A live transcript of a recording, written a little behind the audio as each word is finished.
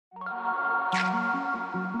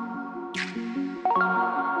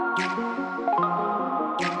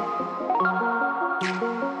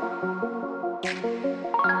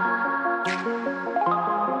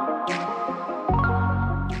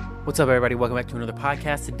What's up, everybody? Welcome back to another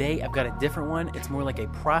podcast. Today, I've got a different one. It's more like a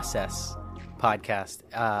process podcast.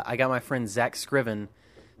 I got my friend Zach Scriven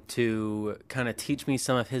to kind of teach me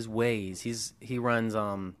some of his ways. He runs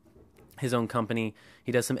his own company.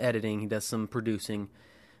 He does some editing. He does some producing.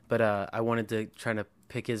 But I wanted to try to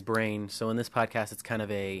pick his brain. So in this podcast, it's kind of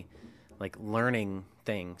a like learning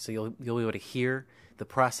thing. So you'll be able to hear the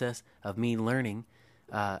process of me learning.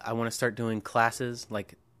 I want to start doing classes,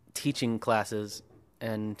 like teaching classes,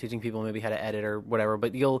 and teaching people maybe how to edit or whatever,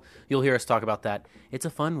 but you'll hear us talk about that. It's a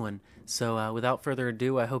fun one. So without further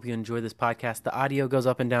ado, I hope you enjoy this podcast. The audio goes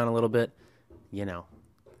up and down a little bit. You know,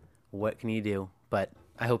 what can you do? But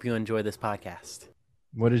I hope you enjoy this podcast.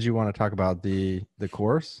 What did you want to talk about? The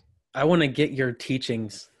course? I want to get your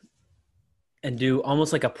teachings and do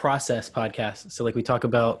almost like a process podcast. So like we talk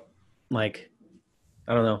about like,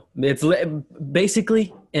 I don't know. It's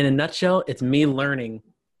basically in a nutshell, it's me learning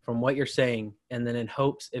from what you're saying, and then in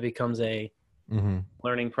hopes it becomes a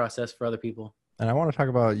learning process for other people. And I want to talk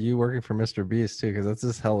about you working for Mr. Beast too, because that's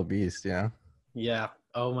just hella beast, yeah. Yeah.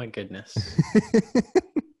 Oh my goodness.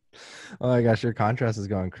 Oh my gosh, your contrast is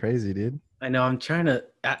going crazy, dude. I know. I'm trying to.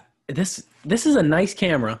 This is a nice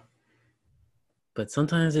camera, but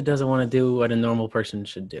sometimes it doesn't want to do what a normal person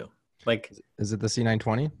should do. Like, is it the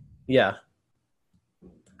C920? Yeah.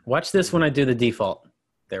 Watch this when I do the default.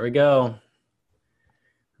 There we go.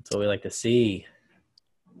 That's what we like to see.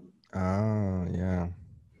 Oh yeah.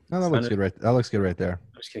 No, that looks good right. That looks good right there.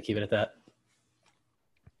 I'm just gonna keep it at that.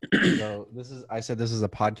 So I said this is a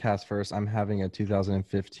podcast first. I'm having a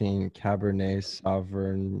 2015 Cabernet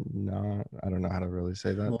Sauvignon. I don't know how to really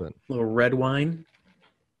say that, but little red wine.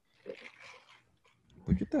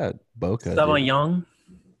 Look at that Boca. Sauvignon.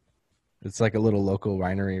 It's like a little local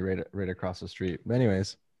winery right across the street. But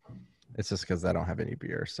anyways, it's just because I don't have any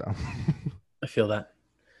beer, so. I feel that.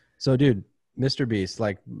 So, dude, Mr. Beast,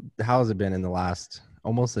 like, how has it been in the last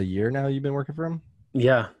almost a year now you've been working for him?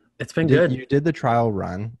 Yeah, it's been good. You did the trial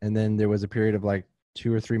run, and then there was a period of like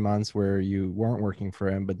 2 or 3 months where you weren't working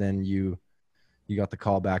for him, but then you got the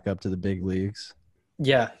call back up to the big leagues.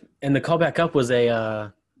 Yeah, and the call back up was they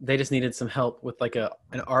just needed some help with like an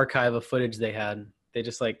archive of footage they had. They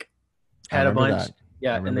just like had a bunch. That.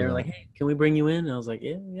 Yeah, and they were like, "Hey, can we bring you in?" And I was like,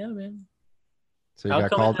 "Yeah, man." So you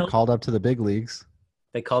got called up to the big leagues.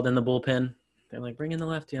 They called in the bullpen. They're like, "Bring in the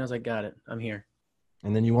lefty." And I was like, "Got it. I'm here."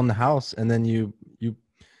 And then you won the house, and then you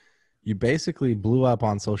basically blew up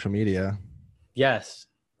on social media. Yes,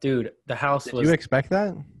 dude. The house Did you expect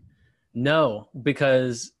that? No,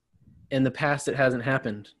 because in the past it hasn't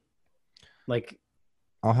happened. Like,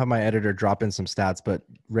 I'll have my editor drop in some stats, but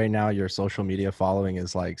right now your social media following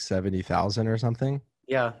is like 70,000 or something.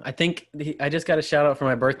 Yeah, I think I just got a shout out for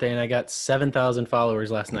my birthday, and I got 7,000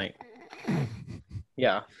 followers last night.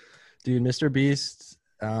 Yeah, dude, Mr. Beast,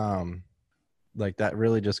 like that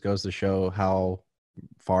really just goes to show how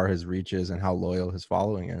far his reach is and how loyal his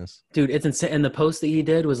following is. Dude, it's insane. And the post that he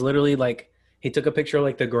did was literally like he took a picture of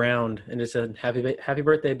like the ground and just said "Happy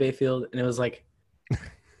birthday, Bayfield," and it was like,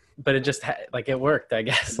 but it just like it worked, I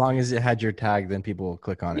guess. As long as it had your tag, then people will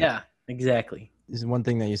click on it. Yeah, exactly. This is one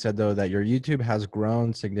thing that you said though, that your YouTube has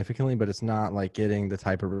grown significantly, but it's not like getting the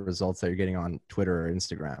type of results that you're getting on Twitter or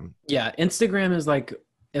Instagram. Yeah, Instagram is like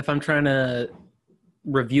if I'm trying to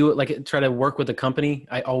review it, like try to work with a company,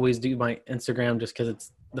 I always do my Instagram just because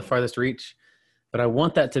it's the farthest reach. But I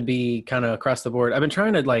want that to be kind of across the board. I've been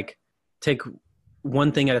trying to like take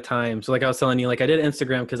one thing at a time. So like I was telling you, like I did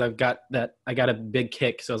Instagram because I got a big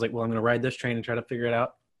kick. So I was like, well, I'm going to ride this train and try to figure it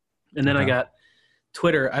out. And then I got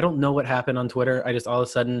Twitter. I don't know what happened on Twitter. I just all of a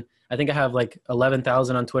sudden, I think I have like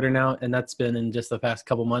 11,000 on Twitter now. And that's been in just the past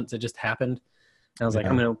couple months. It just happened. And I was like,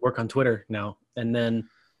 I'm going to work on Twitter now. And then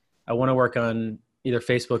I want to work on either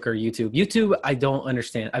Facebook or YouTube. YouTube, I don't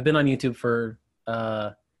understand. I've been on YouTube for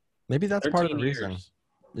maybe that's part of the reason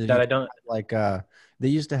that I don't like. They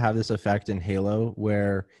used to have this effect in Halo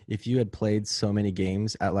where if you had played so many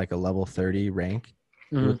games at like a level 30 rank,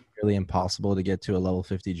 it was really impossible to get to a level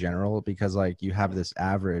 50 general because like you have this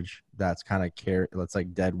average that's kind of that's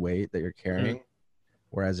like dead weight that you're carrying.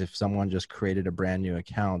 Whereas if someone just created a brand new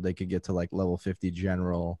account, they could get to like level 50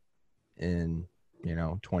 general in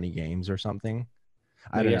 20 games or something.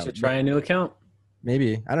 I don't know. I should try a new account.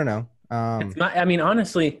 Maybe. I don't know. It's not, I mean,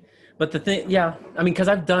 honestly, but the thing, yeah, I mean, because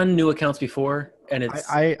I've done new accounts before, and it's.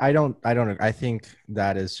 I don't. I think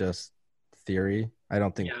that is just theory. I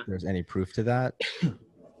don't think there's any proof to that.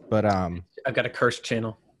 But I've got a cursed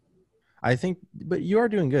channel. I think, but you are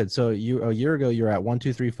doing good. So a year ago, you were at 1,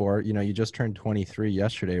 2, 3, 4. You just turned 23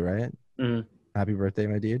 yesterday, right? Happy birthday,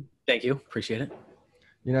 my dude. Thank you. Appreciate it.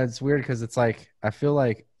 It's weird because it's like, I feel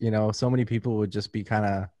like, so many people would just be kind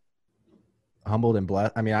of humbled and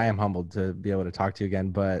blessed. I mean, I am humbled to be able to talk to you again,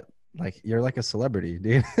 but like you're like a celebrity,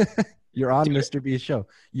 dude. You're on Dude, Mr. Beast show.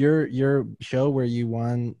 Your show where you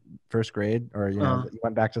won first grade, or uh, you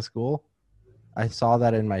went back to school. I saw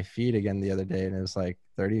that in my feed again the other day, and it was like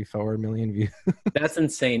 34 million views. that's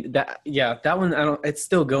insane. That one I don't. It's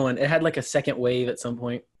still going. It had like a second wave at some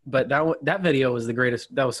point, but that video was the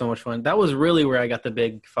greatest. That was so much fun. That was really where I got the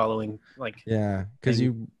big following. Like, Yeah, because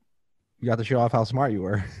thing. you got to show off how smart you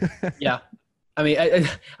were. Yeah, I mean,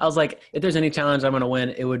 I was like, if there's any challenge I'm gonna win,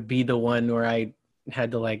 it would be the one where I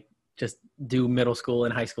had to like just do middle school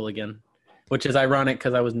and high school again, which is ironic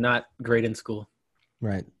because I was not great in school.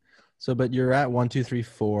 Right. So, but you're at 1, 2, 3,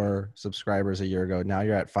 4 subscribers a year ago. Now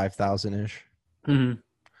you're at 5,000 ish. Mm-hmm.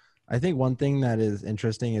 I think one thing that is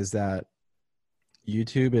interesting is that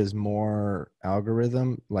YouTube is more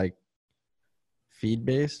algorithm like feed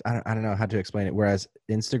based. I don't know how to explain it. Whereas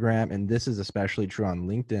Instagram, and this is especially true on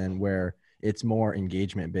LinkedIn, where it's more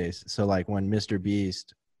engagement based. So like when Mr.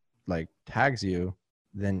 Beast like tags you,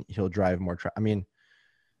 then he'll drive more I mean,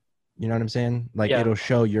 you know what I'm saying? Like Yeah. it'll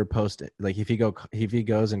show your post. Like if he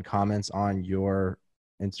goes and comments on your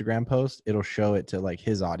Instagram post, it'll show it to like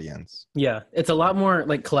his audience. Yeah, it's a lot more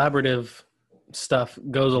like collaborative stuff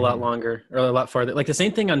goes a lot Mhm. longer or a lot farther. Like the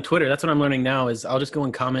same thing on Twitter. That's what I'm learning now is I'll just go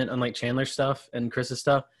and comment on like Chandler's stuff and Chris's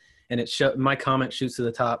stuff, and my comment shoots to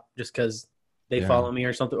the top just because they Yeah. follow me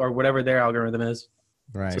or something or whatever their algorithm is.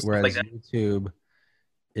 So Right. stuff like Whereas that. YouTube,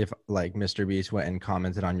 if like Mr. Beast went and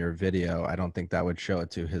commented on your video, I don't think that would show it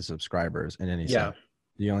to his subscribers in any Yeah, sense.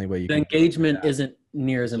 The only way you the can engagement isn't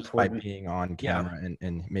near as just by important. being on Yeah, camera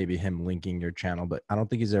and maybe him linking your channel, but I don't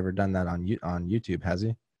think he's ever done that on YouTube, has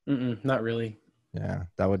he? not really. Yeah,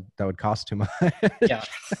 that would cost too much. Yeah,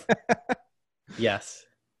 yes,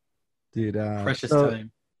 Dude, precious so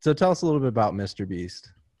time, tell us a little bit about Mr.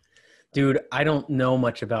 Beast. dude. I don't know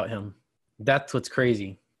much about him. That's what's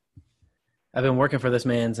crazy. I've been working for this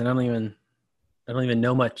man's, and I don't even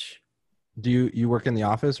know much. Do you work in the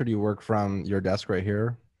office or do you work from your desk right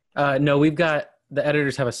here? No, we've got the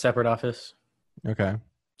editors have a separate office. Okay.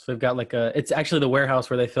 So they've got like it's actually the warehouse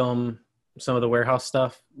where they film some of the warehouse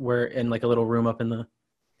stuff. We're in like a little room up in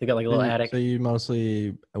they got like a little So attic. you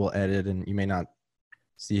mostly will edit and you may not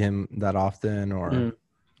see him that often, or Mhm.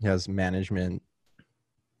 he has management.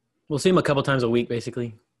 We'll see him a couple times a week,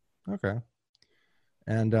 basically. Okay.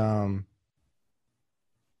 And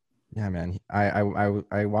yeah, man,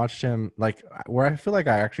 I watched him like where I feel like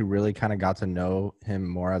I actually really kind of got to know him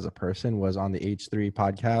more as a person was on the H3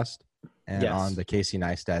 podcast and on Yes. the Casey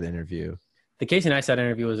Neistat interview. The Casey Neistat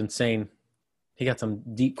interview was insane. He got some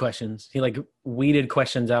deep questions. He like weeded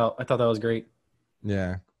questions out. I thought that was great.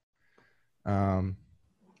 Yeah. Um,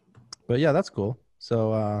 but yeah, that's cool.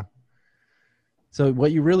 So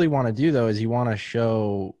what you really want to do though is you want to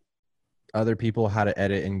show other people how to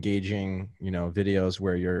edit engaging, videos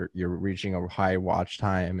where you're reaching a high watch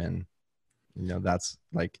time, and that's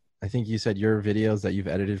like I think you said your videos that you've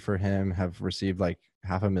edited for him have received like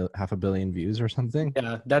half a billion views or something.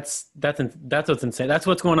 Yeah, that's what's insane. That's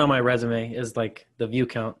what's going on my resume is like the view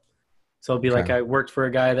count. So it'll be like Okay. I worked for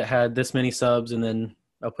a guy that had this many subs, and then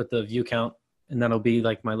I'll put the view count, and that'll be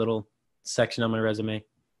like my little section on my resume.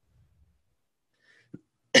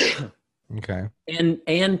 Okay.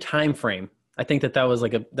 And time frame. I think that was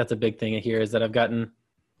that's a big thing here is that I've gotten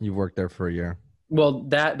You've worked there for a year.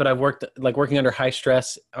 but I've worked like working under high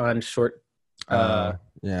stress on short Yeah.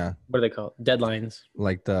 what do they call it? Deadlines.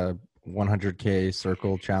 Like the 100K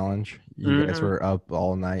circle challenge. You guys Mhm. were up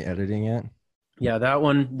all night editing it. Yeah, that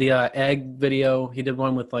one, the egg video, he did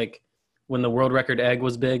one with like when the world record egg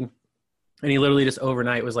was big, and he literally just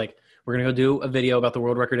overnight was like, "We're gonna go do a video about the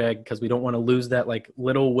world record egg because we don't want to lose that like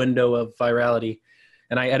little window of virality."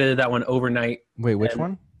 And I edited that one overnight. Wait, which And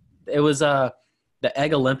one? it was the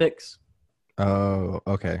Egg Olympics. Oh,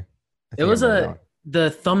 okay. I It think I was remember that one. the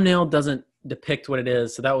thumbnail doesn't depict what it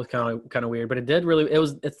is, so that was kind of weird. But it did really.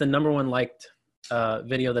 It's the number one liked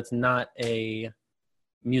video that's not a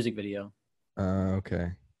music video.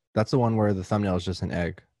 Okay. That's the one where the thumbnail is just an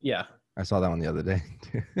egg. Yeah, I saw that one the other day.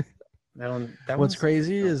 that one. That What's one's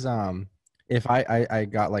crazy is if I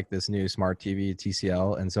got like this new smart TV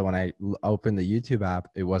TCL, and so when I opened the YouTube app,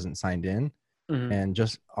 it wasn't signed in, Mhm. and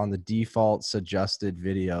just on the default suggested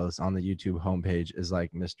videos on the YouTube homepage is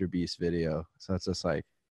like Mr. Beast video. So it's just like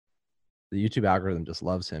the YouTube algorithm just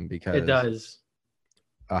loves him It because does.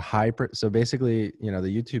 so basically,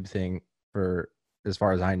 the YouTube thing for as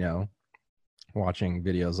far as I know, watching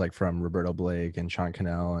videos like from Roberto Blake and Sean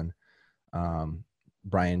Cannell and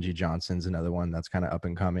Brian G. Johnson's another one that's kind of up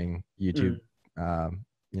and coming YouTube,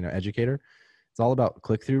 educator. It's all about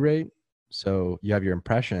click through rate. So you have your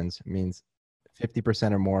impressions. It means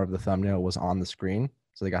 50% or more of the thumbnail was on the screen.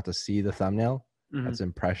 So they got to see the thumbnail. Mm-hmm. That's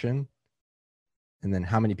impression. And then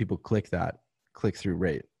how many people click through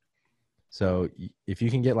rate. So if you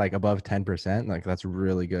can get like above 10%, like that's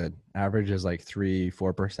really good. Average is like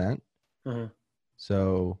 3-4%. Mm-hmm.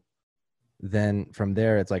 So then from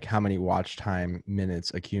there, it's like how many watch time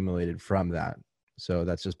minutes accumulated from that. So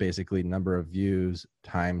that's just basically number of views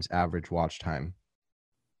times average watch time.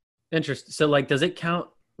 Interesting. So like, does it count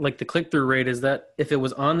like the click-through rate? Is that if it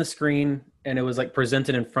was on the screen and it was like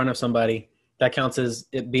presented in front of somebody, that counts as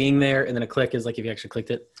it being there, and then a click is like if you actually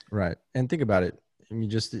clicked it? Right. And think about it. I mean,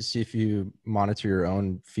 just to see if you monitor your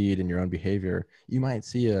own feed and your own behavior, you might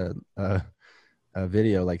see a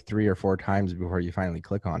video like 3 or 4 times before you finally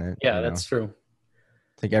click on it. Yeah, that's true.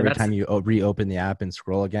 I think every time you reopen the app and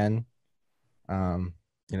scroll again,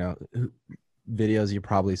 videos you're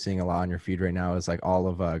probably seeing a lot on your feed right now is like all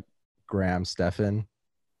of Graham Stephan,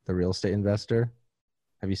 the real estate investor.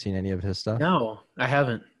 Have you seen any of his stuff? No, I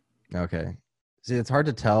haven't. Okay. See, it's hard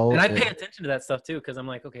to tell. And I pay attention to that stuff too, because I'm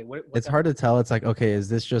like, okay, what it's hard to tell. It's like, okay, is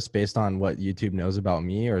this just based on what YouTube knows about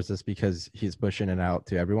me, or is this because he's pushing it out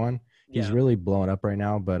to everyone? Yeah. He's really blowing up right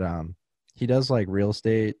now, but he does like real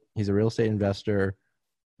estate. He's a real estate investor,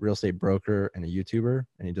 real estate broker, and a YouTuber,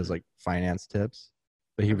 and he does like finance tips.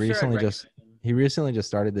 But he recently just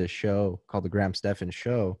started this show called the Graham Stephan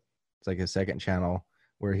Show. It's like his second channel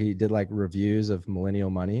where he did like reviews of Millennial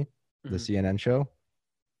Money, the CNN show.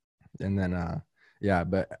 And then yeah,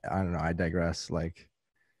 but I don't know, I digress. Like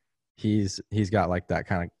he's got like that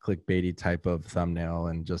kind of clickbaity type of thumbnail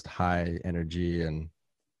and just high energy, and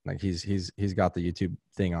like he's got the YouTube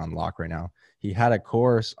thing on lock right now. He had a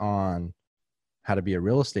course on how to be a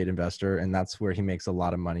real estate investor, and that's where he makes a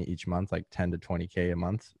lot of money each month, like 10 to 20K a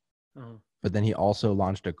month. But then he also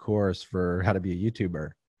launched a course for how to be a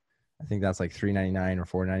YouTuber. I think that's like $3.99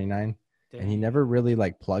 or $4.99. And he never really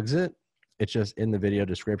like plugs it. It's just in the video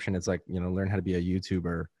description. It's like, learn how to be a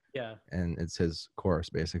YouTuber. Yeah. And it's his course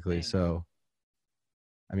basically. Dang. So,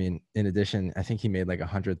 I mean, in addition, I think he made like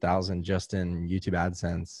 100,000 just in YouTube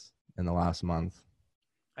AdSense in the last month.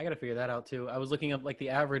 I got to figure that out too. I was looking up like the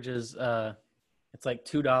average is, it's like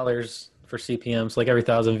 $2 for CPM. So like every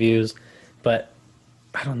 1,000 views, but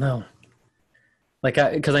I don't know. Like,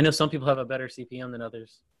 cause I know some people have a better CPM than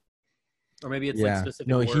others. Or maybe it's like specific.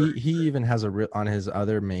 No, he even has on his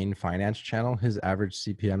other main finance channel, his average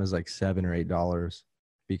CPM is like $7 or $8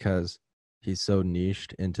 because he's so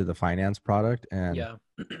niched into the finance product. And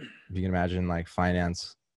if you can imagine, like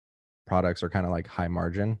finance products are kind of like high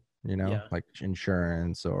margin, like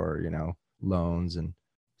insurance or, loans. And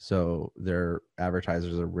so their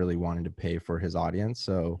advertisers are really wanting to pay for his audience.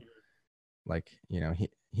 So like,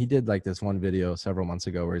 he did like this one video several months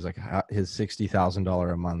ago where he's like his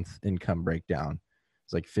 $60,000 a month income breakdown.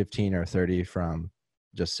 It's like 15 or 30 from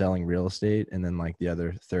just selling real estate. And then like the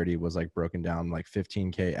other 30 was like broken down, like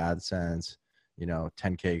 15K AdSense,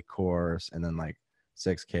 10K course, and then like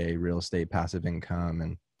 6K real estate passive income.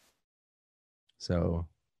 And so,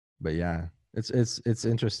 but yeah, it's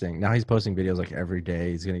interesting. Now he's posting videos like every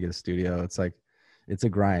day. He's going to get a studio. It's like, it's a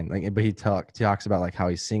grind. Like, but he talks about like how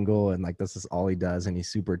he's single and like this is all he does, and he's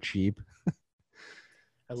super cheap.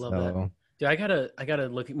 I love that. Dude, I gotta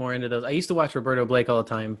look more into those. I used to watch Roberto Blake all the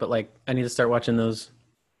time, but like I need to start watching those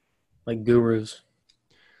like gurus.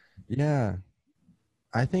 Yeah.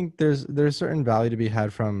 I think there's certain value to be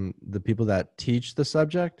had from the people that teach the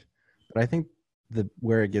subject, but I think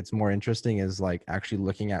where it gets more interesting is like actually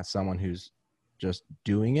looking at someone who's just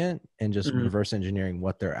doing it and just reverse engineering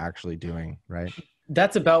what they're actually doing, right?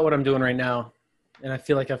 That's about what I'm doing right now. And I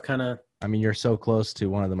feel like I've kind of... I mean, you're so close to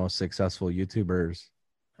one of the most successful YouTubers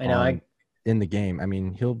I know. In the game. I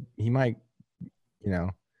mean, he might,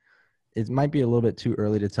 it might be a little bit too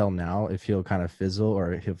early to tell now if he'll kind of fizzle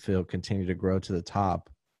or if he'll continue to grow to the top.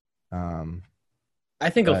 I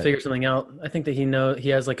think he'll figure something out. I think that he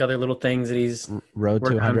has like other little things that he's... Road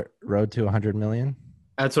to 100 million?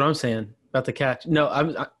 That's what I'm saying. About to catch. No,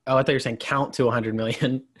 I thought you were saying count to 100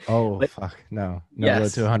 million. Oh, fuck. No, yes.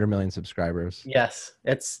 Road to 100 million subscribers. Yes.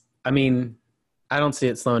 I mean, I don't see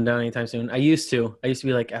it slowing down anytime soon. I used to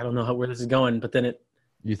be like, I don't know where this is going, but then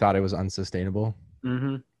you thought it was unsustainable.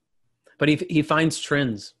 Mm-hmm. But he finds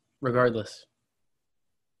trends regardless.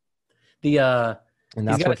 And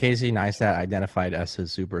that's what Casey Neistat identified as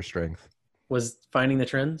his super strength. Was finding the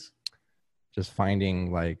trends? Just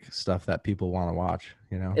finding like stuff that people want to watch,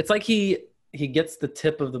 It's like he gets the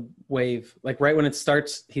tip of the wave. Like right when it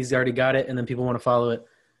starts, he's already got it, and then people want to follow it.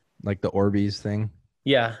 Like the Orbeez thing.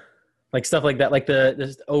 Yeah, like stuff like that. Like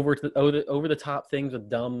the over the top things with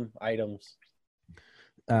dumb items.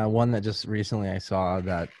 One that just recently I saw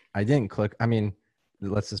that I didn't click. I mean,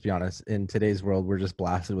 let's just be honest. In today's world, we're just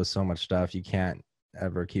blasted with so much stuff. You can't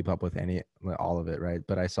ever keep up with all of it, right?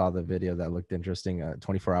 But I saw the video that looked interesting.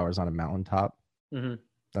 24 hours on a mountaintop. Mm-hmm.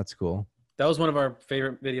 That's cool. That was one of our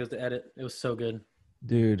favorite videos to edit. It was so good.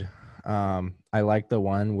 Dude, I like the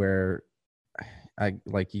one where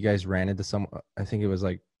you guys ran into I think it was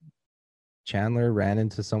like Chandler ran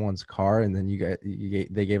into someone's car and then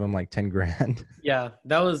they gave him like 10 grand. Yeah,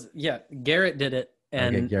 Garrett did it,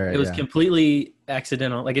 and Okay, Garrett, it was completely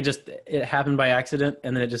accidental. Like it happened by accident,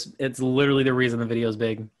 and then it's literally the reason the video is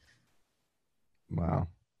big. Wow.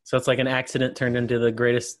 So it's like an accident turned into the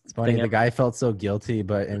greatest It's funny. thing The ever. guy felt so guilty,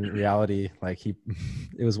 but in reality, like it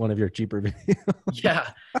was one of your cheaper videos. Yeah,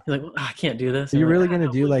 you're like, well, I can't do this. Are you And I'm really like,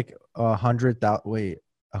 gonna do like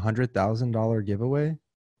 $100,000 giveaway?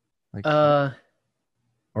 Like, or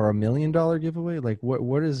 $1 million giveaway? Like,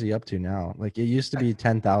 what is he up to now? Like, it used to be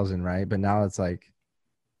 10,000, right? But now it's like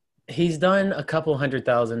he's done a couple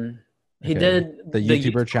 100,000. He okay, did the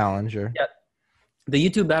YouTuber Challenger. Yeah, the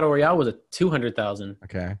YouTube Battle Royale was a 200,000.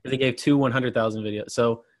 Okay. They gave 100,000 videos.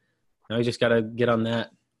 So now you just gotta get on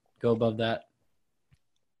that, go above that.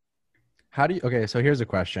 Okay, so here's a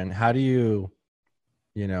question. How do you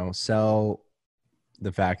sell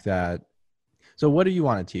the fact that, so what do you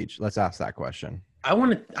want to teach? Let's ask that question. I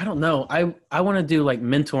don't know. I want to do like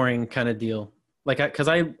mentoring kind of deal. Like, cause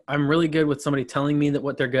I'm really good with somebody telling me that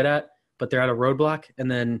what they're good at, but they're at a roadblock and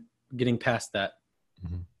then getting past that.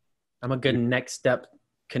 Mm-hmm. I'm a good next step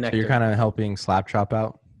connector. So you're kind of helping Slapchop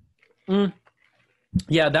out?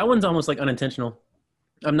 Yeah, that one's almost like unintentional.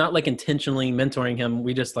 I'm not like intentionally mentoring him.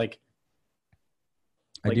 We just like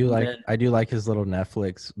I do like his little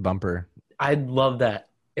Netflix bumper. I love that.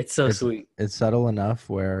 It's sweet. It's subtle enough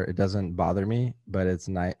where it doesn't bother me, but it's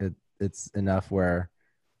nice. It's enough where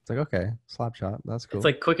it's like, okay, Slapshot, that's cool. It's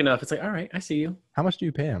like quick enough. It's like, all right, I see you. How much do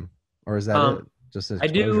you pay him, or is that it? Just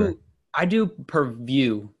exposure? I do per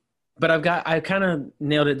view, but I kind of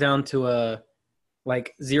nailed it down to a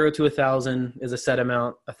like 0 to 1,000 is a set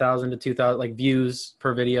amount, 1,000 to 2,000 like views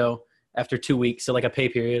per video after 2 weeks, so like a pay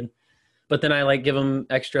period. But then I like give him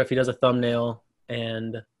extra if he does a thumbnail,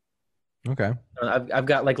 and okay, I've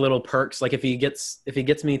got like little perks. Like if he gets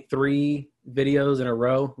me 3 videos in a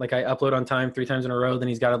row, like I upload on time 3 times in a row, then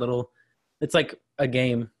he's got a little. It's like a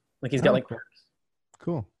game. Like he's got like perks.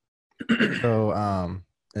 Cool. So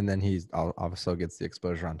and then he's also gets the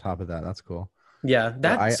exposure on top of that. That's cool. Yeah,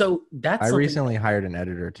 that's I recently hired an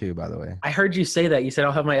editor too, by the way. I heard you say that. You said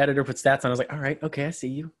I'll have my editor put stats on. I was like, all right, okay, I see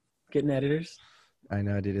you getting editors. I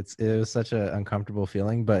know, dude. It was such an uncomfortable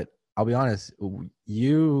feeling, but I'll be honest,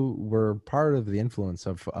 you were part of the influence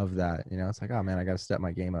of that. It's like, oh man, I got to step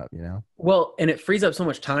my game up. Well, and it frees up so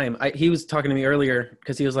much time. He was talking to me earlier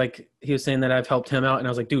because he was saying that I've helped him out, and I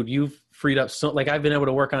was like, dude, you've freed up so like I've been able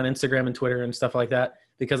to work on Instagram and Twitter and stuff like that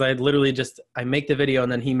because I literally I make the video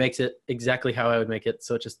and then he makes it exactly how I would make it.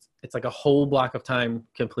 So it's like a whole block of time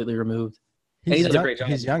completely removed. He does a great job.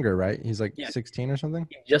 He's younger, right? He's like 16 or something.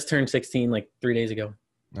 He just turned 16 like 3 days ago.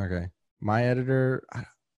 Okay, my editor. I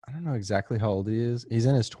don't know exactly how old he is. He's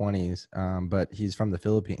in his 20s, but he's from the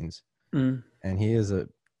Philippines, and he's an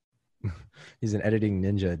editing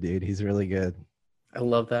ninja, dude. He's really good. I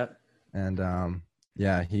love that. And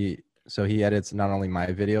yeah, he edits not only my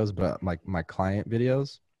videos but like my client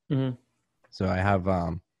videos. Mm-hmm. So I have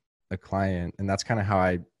a client, and that's kind of how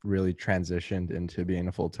I really transitioned into being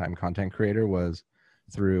a full-time content creator, was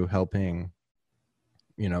through helping,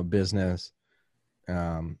 business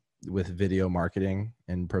with video marketing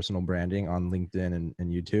and personal branding on LinkedIn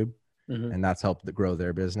and YouTube. Mm-hmm. And that's helped grow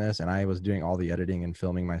their business. And I was doing all the editing and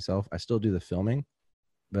filming myself. I still do the filming,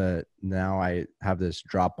 but now I have this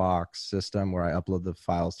Dropbox system where I upload the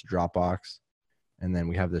files to Dropbox. And then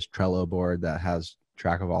we have this Trello board that has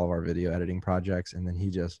track of all of our video editing projects. And then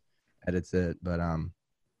he just edits it. But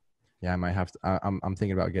yeah, I might have to, I'm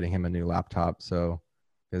thinking about getting him a new laptop. So,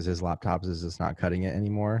 because his laptop is just not cutting it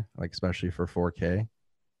anymore, like especially for 4K.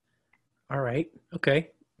 All right.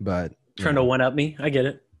 Okay. But trying to one up me. I get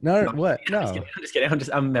it. No, what? No. I'm just kidding.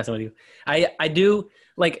 I'm messing with you. I do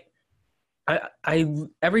like, I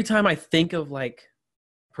every time I think of like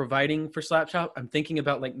providing for Slapshot, I'm thinking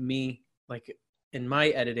about like me, like in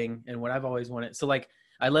my editing and what I've always wanted. So like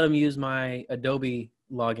I let him use my Adobe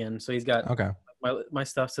login. So he's got my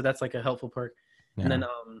stuff. So that's like a helpful perk. Yeah. And then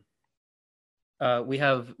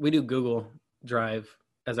we do Google Drive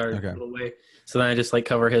as our little way. So then I just like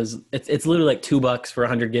cover his, it's literally like $2 for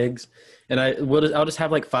 100 gigs. And I'll just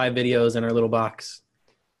have like 5 videos in our little box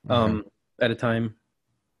at a time.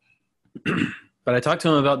 But I talked to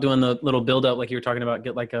him about doing the little build up, like you were talking about,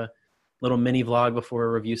 get like a little mini vlog before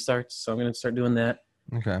a review starts. So I'm going to start doing that.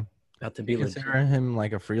 Okay. About to Do be you consider him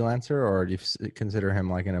like a freelancer, or do you consider him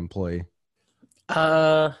like an employee?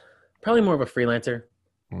 Probably more of a freelancer.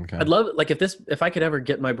 Okay. I'd love like if I could ever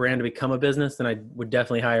get my brand to become a business, then I would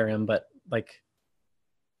definitely hire him. But like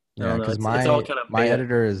I Yeah, don't know, because it's all my kind of my beta.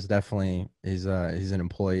 editor is definitely he's an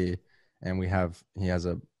employee, and he has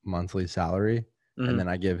a monthly salary, and Mhm. then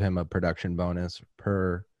I give him a production bonus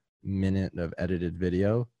per minute of edited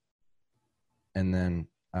video, and then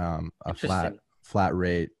a Interesting. flat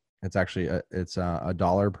rate. It's actually a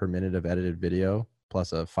dollar per minute of edited video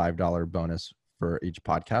plus a $5 bonus for each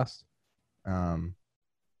podcast. Um,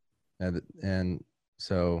 and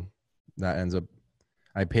so that ends up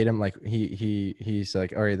I paid him like he's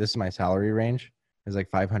like, all right, this is my salary range. It's like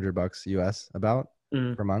 $500 US about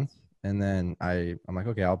Mhm. per month. And then I'm like,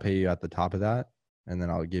 okay, I'll pay you at the top of that. And then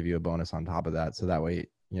I'll give you a bonus on top of that. So that way,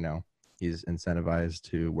 he's incentivized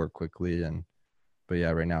to work quickly. But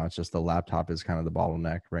yeah, right now it's just the laptop is kind of the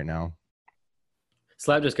bottleneck right now.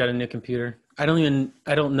 Slab just got a new computer. I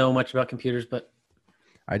don't know much about computers, but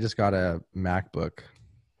I just got a MacBook.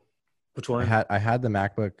 which I one? had the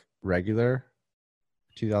MacBook regular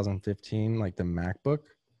 2015, like the MacBook.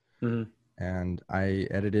 Mhm. And I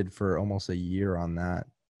edited for almost a year on that.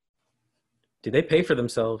 Do they pay for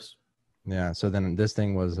themselves? Yeah. So then this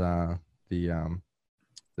thing was the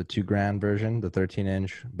 $2,000 version, the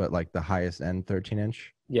 13-inch, but like the highest end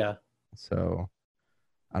 13-inch. Yeah. So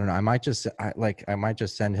I don't know. I might just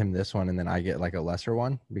send him this one and then I get like a lesser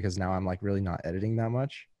one because now I'm like really not editing that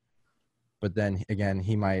much. But then again,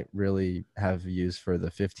 he might really have use for the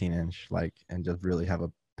 15-inch, like, and just really have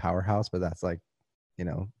a powerhouse. But that's like,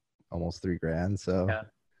 almost $3,000. So Yeah.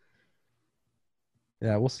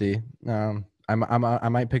 yeah, we'll see. I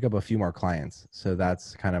might pick up a few more clients, so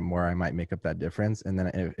that's kind of where I might make up that difference. And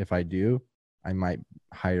then if I do, I might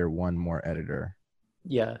hire one more editor.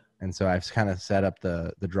 Yeah. And so I've kind of set up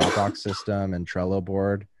the Dropbox system and Trello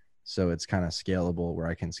board, so it's kind of scalable where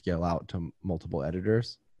I can scale out to multiple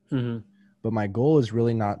editors. Mhm. But my goal is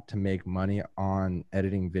really not to make money on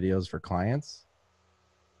editing videos for clients.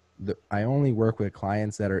 I only work with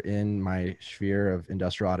clients that are in my sphere of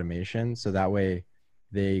industrial automation, so that way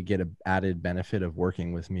they get an added benefit of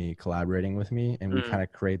working with me, collaborating with me, and we Mhm. kind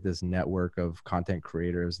of create this network of content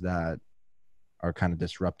creators that are kind of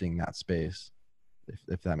disrupting that space,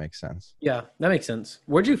 if that makes sense. Yeah, that makes sense.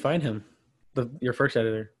 Where'd you find him? Your first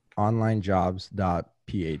editor.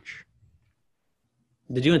 Onlinejobs.ph.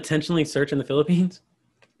 Did you intentionally search in the Philippines?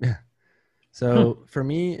 Yeah. Hmm. So for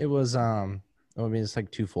me, it was I mean, it's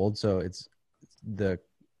like twofold. So it's the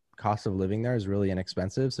cost of living there is really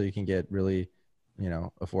inexpensive, so you can get really,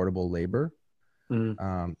 affordable labor.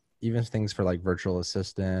 Mhm. Even things for like virtual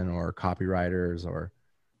assistant or copywriters, or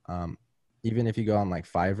um, even if you go on like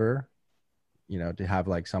Fiverr, to have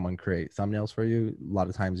like someone create thumbnails for you, a lot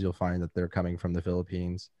of times you'll find that they're coming from the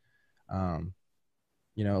Philippines. Um,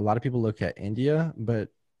 a lot of people look at India, but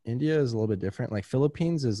India is a little bit different. Like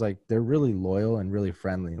Philippines is like, they're really loyal and really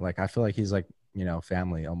friendly. Like I feel like he's like,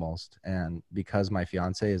 family almost. And because my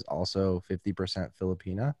fiance is also 50%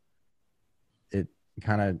 Filipina, it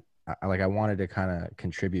kind of like I wanted to kind of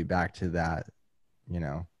contribute back to that, you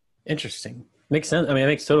know. Interesting. Makes sense. I mean, it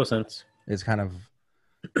makes total sense. It's kind of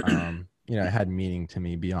it had meaning to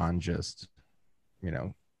me beyond just, you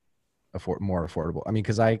know, more affordable. I mean,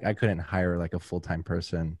 because I couldn't hire like a full-time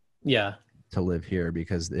person Yeah. to live here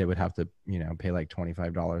because they would have to, pay like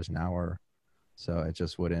 $25 an hour. So it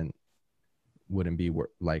just wouldn't be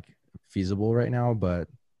like feasible right now. But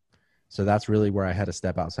so that's really where I had to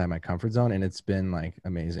step outside my comfort zone, and it's been like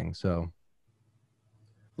amazing.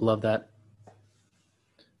 Love that.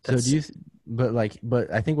 So do That's you, but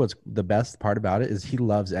I think what's the best part about it is he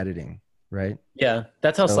loves editing, right? yeah.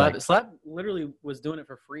 That's how So like, Slap literally was doing it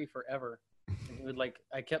for free forever. And he would like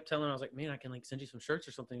I kept telling him, I was like, man, I can like send you some shirts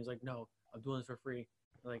or something. He's like, no, I'm doing this for free.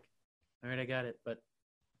 I'm like, all right, I got it. But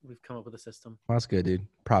we've come up with a system. well, that's good, dude.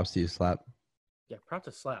 Props to you, Slap. Yeah, prop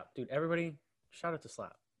to Slap. Dude, everybody shout out to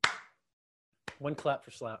Slap. One clap for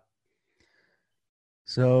Slap.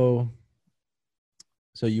 So,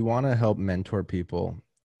 so you want to help mentor people.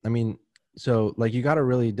 I mean, so like you got to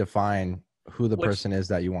really define who the Which person is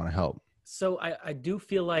that you want to help. so I do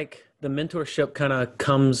feel like the mentorship kind of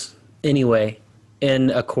comes anyway in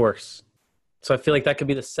a course. So I feel like that could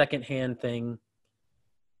be the second hand thing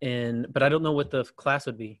but I don't know what the class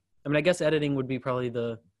would be. I mean, I guess editing would be probably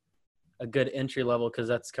a good entry level because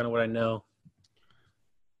that's kind of what I know.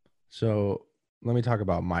 So let me talk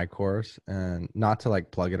about my course, and not to like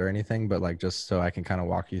plug it or anything, but like just so I can kind of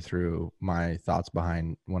walk you through my thoughts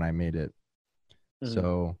behind when I made it. Mhm.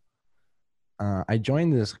 So I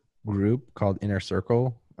joined this group called Inner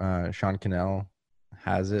Circle. Sean Cannell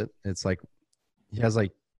has it. It's like he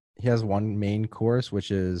has one main course,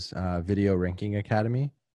 which is Video Ranking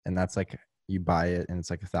Academy, and that's like you buy it and it's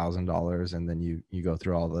like $1,000, and then you go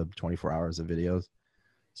through all the 24 hours of videos.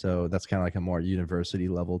 So that's kind of like a more university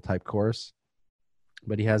level type course.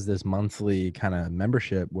 But he has this monthly kind of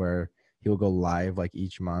membership where he'll go live like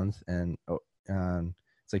each month, and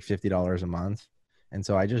it's like $50 a month. And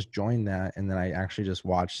so I just joined that, and then I actually just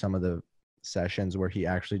watched some of the sessions where he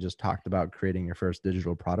actually just talked about creating your first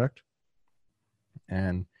digital product.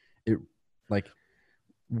 And it, like,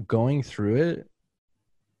 going through it,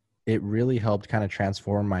 it really helped kind of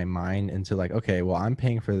transform my mind into like, okay, well, I'm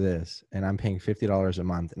paying for this and I'm paying $50 a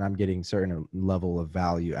month and I'm getting certain level of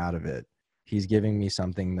value out of it. He's giving me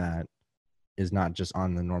something that is not just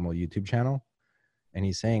on the normal YouTube channel. And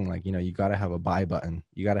he's saying like, you know, you got to have a buy button.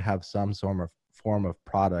 You got to have some form of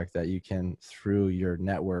product that you can, through your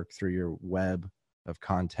network, through your web of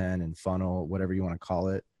content and funnel, whatever you want to call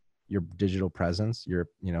it, your digital presence, your,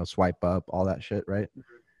 you know, swipe up, all that shit, right?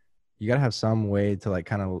 You got to have some way to like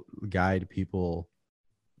kind of guide people,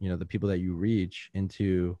 you know, the people that you reach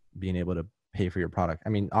into being able to pay for your product. I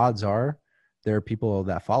mean, odds are there are people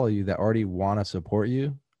that follow you that already want to support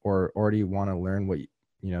you or already want to learn what,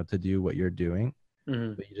 you know, to do what you're doing,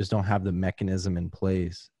 but you just don't have the mechanism in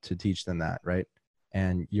place to teach them that, right?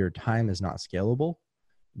 And your time is not scalable,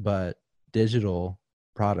 but digital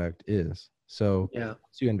product is. So once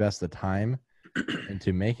you invest the time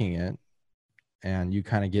into making it, and you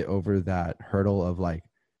kind of get over that hurdle of like,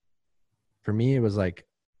 for me, it was like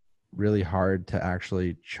really hard to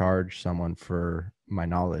actually charge someone for my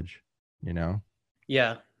knowledge, you know?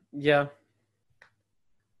 Yeah.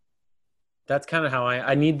 That's kind of how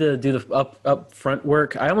I need to do the up front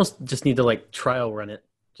work. I almost just need to like trial run it.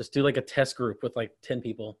 Just do like a test group with like 10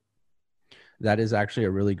 people. That is actually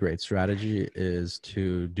a really great strategy, is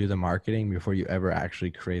to do the marketing before you ever actually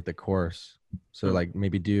create the course. So like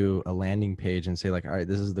maybe do a landing page and say like, all right,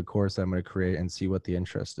 this is the course that I'm going to create, and see what the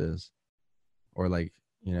interest is. Or like,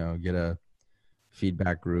 you know, get a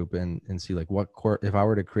feedback group and see like what course, if I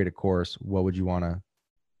were to create a course, what would you want to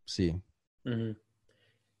see? Mm-hmm.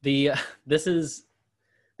 This is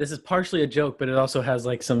partially a joke, but it also has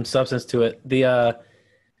like some substance to it.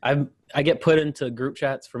 I get put into group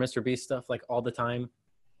chats for Mr. Beast stuff like all the time,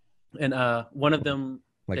 and one of them,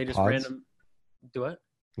 like they just pods? random do what?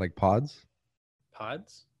 Like pods?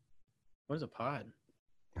 Pods? What is a pod?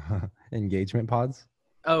 Engagement pods?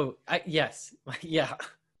 Oh, yes, yeah,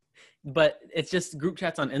 but it's just group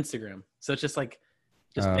chats on Instagram, so it's just like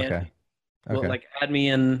Okay. Well, like add me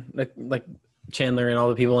in, like Chandler and all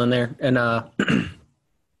the people in there, and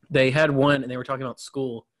they had one, and they were talking about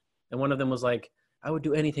school, and one of them was like, I would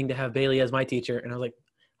do anything to have Bailey as my teacher. And I was like,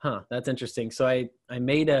 huh, that's interesting. So I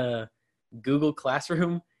made a Google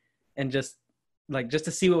Classroom, and just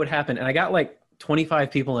to see what would happen. And I got like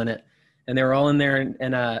 25 people in it, and they were all in there.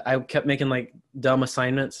 And I kept making like dumb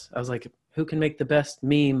assignments. I was like, who can make the best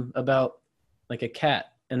meme about like a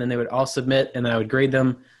cat? And then they would all submit, and then I would grade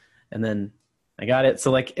them. And then I got it.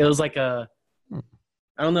 So like, it was like I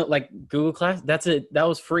don't know, like Google Class, that's it. That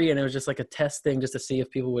was free. And it was just like a test thing just to see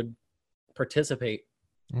if people would participate.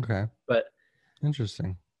 Okay. But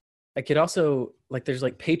interesting. I could also, like, there's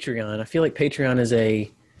like Patreon. I feel like Patreon is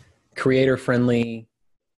a creator friendly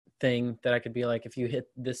thing that I could be like, if you hit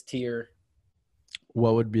this tier.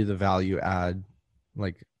 What would be the value add?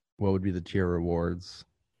 Like, what would be the tier rewards?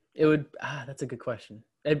 It would, that's a good question.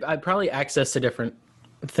 I'd probably access to different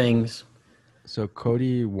things. So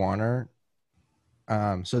Cody Warner,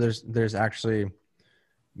 so there's actually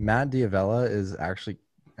Matt Diavella is actually,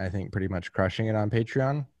 I think, pretty much crushing it on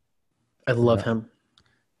Patreon. I love him.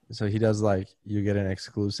 So he does like, you get an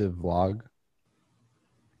exclusive vlog,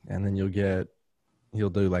 and then he'll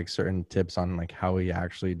do like certain tips on like how he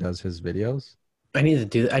actually does his videos. I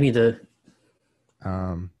need to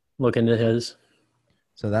look into his.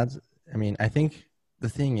 So that's, I mean, I think the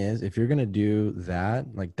thing is, if you're going to do that,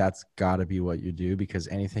 like that's gotta be what you do, because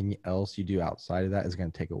anything else you do outside of that is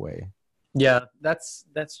going to take away. Yeah, that's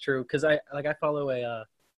true. Cause I follow a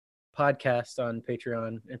podcast on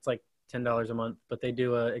Patreon. It's like $10 a month, but they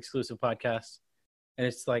do a exclusive podcast, and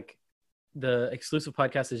it's like the exclusive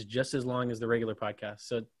podcast is just as long as the regular podcast.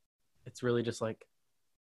 So it's really just like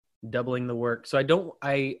doubling the work. So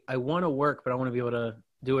I want to work, but I want to be able to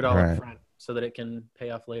do it all up front so that it can pay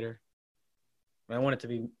off later. I want it to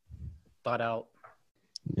be thought out.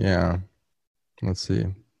 Yeah. Let's see.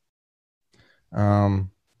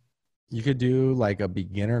 You could do like a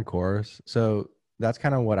beginner course. So that's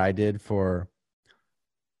kind of what I did for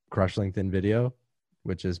Crush LinkedIn Video.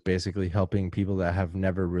 which is basically helping people that have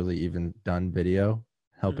never really even done video,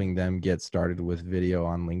 helping them get started with video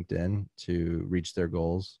on LinkedIn to reach their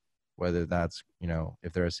goals, whether that's, you know,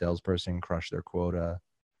 if they're a salesperson, crush their quota,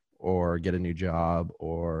 or get a new job,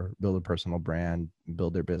 or build a personal brand,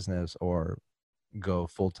 build their business, or go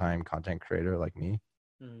full-time content creator like me.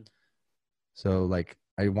 Mm. So like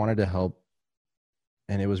I wanted to help,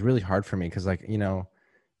 and it was really hard for me because, like, you know,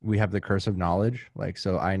 we have the curse of knowledge. Like,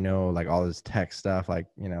 so I know like all this tech stuff, like,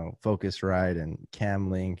 you know, Focusrite and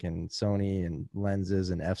Camlink and Sony and lenses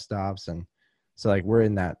and f-stops. And so like we're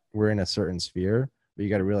in a certain sphere, but you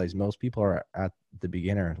got to realize most people are at the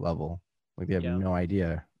beginner level. Like they have no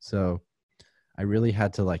idea. So I really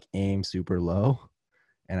had to like aim super low,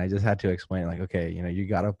 and I just had to explain like, okay, you know, you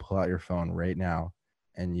got to pull out your phone right now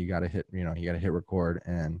and you got to hit, you know, you got to hit record,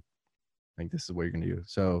 and like, this is what you're going to do.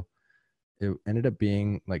 So it ended up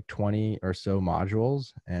being like 20 or so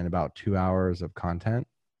modules and about 2 hours of content.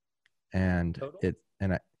 And Total?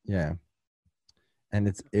 yeah.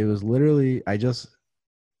 And it was literally, I spent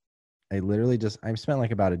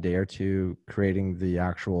like about a day or two creating the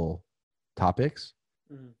actual topics.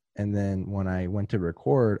 Mm-hmm. And then when I went to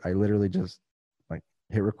record, I literally just like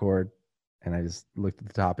hit record, and I just looked at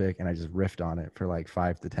the topic and I just riffed on it for like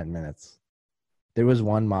 5 to 10 minutes. There was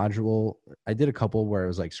one module, I did a couple where it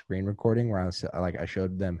was like screen recording, where I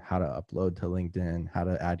showed them how to upload to LinkedIn, how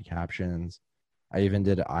to add captions. I even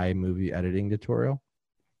did an iMovie editing tutorial.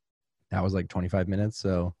 That was like 25 minutes.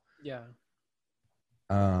 So, Yeah.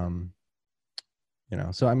 you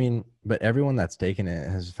know, so I mean, but everyone that's taken it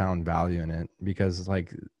has found value in it, because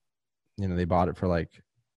like, you know, they bought it for like,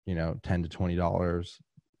 you know, $10 to $20.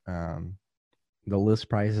 The list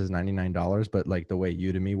price is $99, but like the way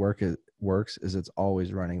Udemy works is it's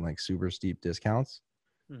always running like super steep discounts.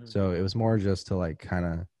 Mm-hmm. So it was more just to like kind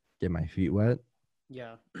of get my feet wet.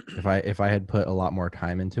 Yeah. If I had put a lot more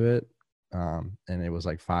time into it, and it was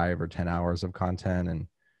like 5 or 10 hours of content, and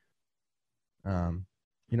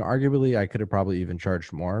you know, arguably I could have probably even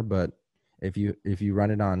charged more. But if you run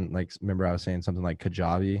it on, like, remember I was saying something like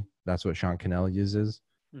Kajabi, that's what Sean Cannell uses,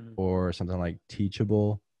 Mm-hmm. or something like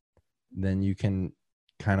Teachable, then you can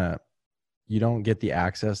you don't get the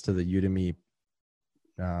access to the Udemy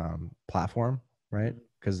platform, right?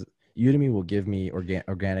 Because Udemy will give me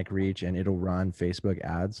organic reach, and it'll run Facebook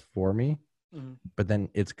ads for me, but then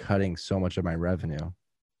it's cutting so much of my revenue.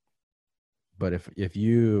 But if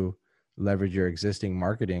you leverage your existing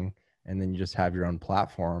marketing, and then you just have your own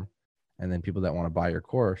platform, and then people that want to buy your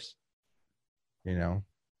course, you know.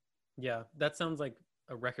 Yeah, that sounds like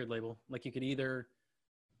a record label. Like you could either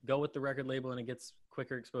go with the record label and it gets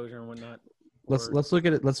quicker exposure and whatnot. Let's look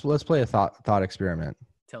at it. Let's play a thought experiment.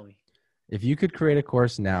 Tell me. If you could create a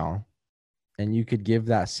course now, and you could give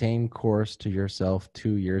that same course to yourself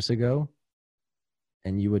 2 years ago,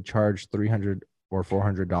 and you would charge $300 or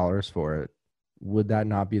 $400 for it, would that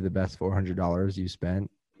not be the best $400 you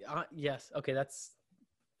spent? Yes. Okay, that's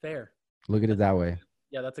fair. Look at it that way.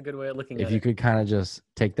 Yeah, that's a good way of looking at it. If you could kind of just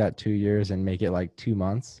take that 2 years and make it like 2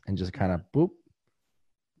 months, and just kind of boom.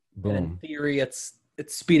 And in theory, it's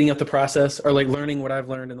speeding up the process, or like learning what I've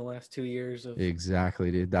learned in the last 2 years of.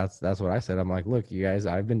 Exactly, dude. That's what I said. I'm like, look, you guys,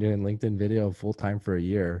 I've been doing LinkedIn video full time for a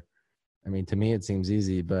year. I mean, to me, it seems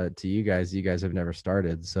easy, but to you guys have never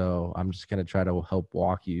started. So I'm just going to try to help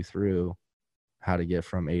walk you through how to get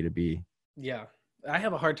from A to B. Yeah. I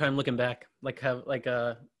have a hard time looking back,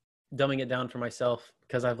 dumbing it down for myself,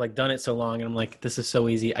 because I've like done it so long, and I'm like, this is so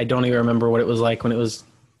easy. I don't even remember what it was like when it was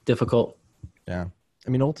difficult. Yeah. I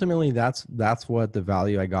mean, ultimately that's what the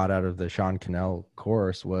value I got out of the Sean Cannell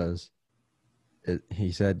course was.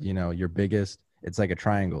 He said, you know, it's like a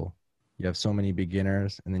triangle. You have so many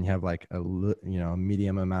beginners, and then you have like a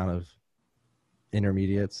medium amount of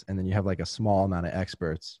intermediates, and then you have like a small amount of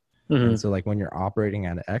experts. Mm-hmm. And so like when you're operating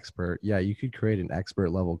at an expert, yeah, you could create an expert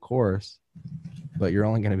level course, but you're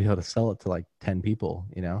only going to be able to sell it to like 10 people,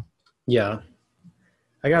 you know? Yeah.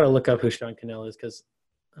 I got to look up who Sean Cannell is, because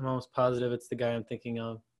I'm almost positive it's the guy I'm thinking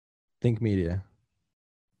of. Think Media.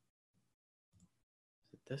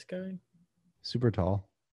 Is it this guy? Super tall.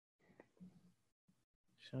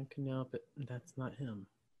 Sean Cannell, but that's not him.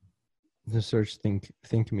 Just search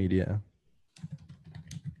Think Media.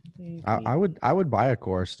 I would buy a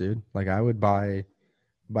course, dude. Like I would buy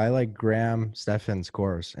like Graham Stephan's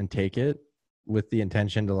course and take it with the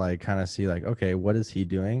intention to like kind of see like, okay, what is he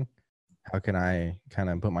doing? How can I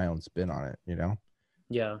kind of put my own spin on it, you know?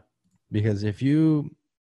 Yeah. Because if you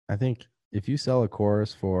sell a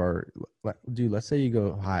course for, dude, let's say you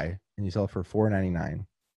go high and you sell it for $4.99.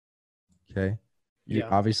 Okay.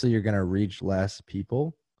 Obviously you're going to reach less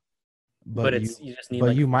people, but but it's you just need but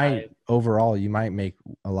like you might 5. overall you might make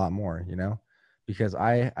a lot more, you know, because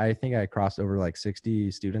I think I crossed over like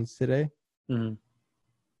 60 students today, Mhm.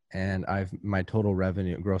 and my total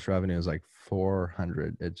revenue, gross revenue is like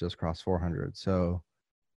 400. It just crossed 400. So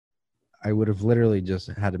I would have literally just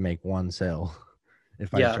had to make one sale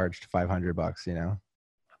if I Yeah. charged $500, you know.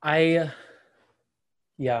 I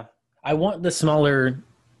yeah. I want the smaller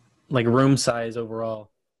like room size overall.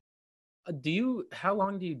 How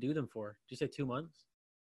long do you do them for? Did you say 2 months?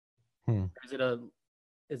 Hmm. Or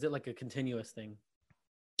is it like a continuous thing?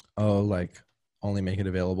 Oh, like only make it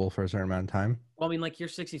available for a certain amount of time. Well, I mean like your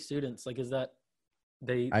 60 students, like is that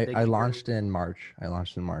they I get your launched in March. I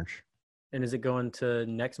launched in March. and is it going to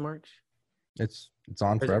next March? It's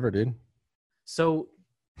on Or is it, forever, dude. so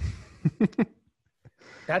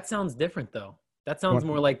that sounds different though. That You sounds want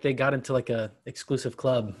more like they got into like a exclusive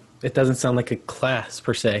club. It doesn't sound like a class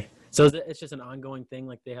per se. So it's just an ongoing thing.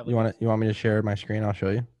 Like they have like you want me to share my screen? I'll show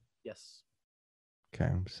you. yes. Okay,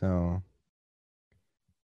 so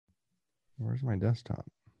where's my desktop?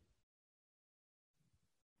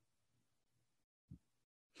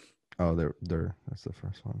 Oh, there. That's the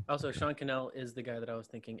first one. Also, Okay. Sean Cannell is the guy that I was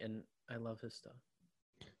thinking, and I love his stuff.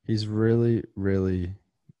 He's really, really,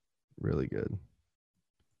 really good.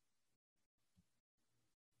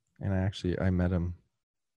 And I met him.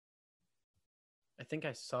 I think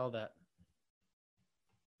I saw that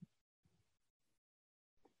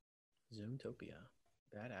Zoomtopia.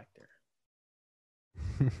 Bad actor.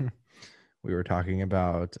 We were talking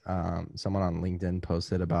about someone on LinkedIn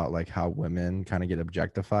posted about like how women kind of get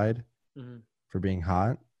objectified Mm-hmm. for being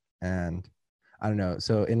hot. And I don't know.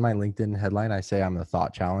 So in my LinkedIn headline, I say I'm the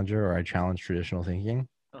thought challenger, or I challenge traditional thinking.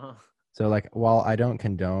 Uh-huh. So like while I don't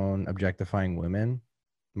condone objectifying women,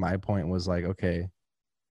 my point was like, okay,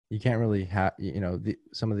 you can't really have,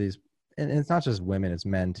 some of these, and it's not just women, it's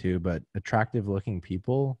men too, but attractive looking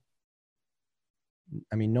people.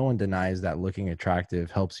 I mean, no one denies that looking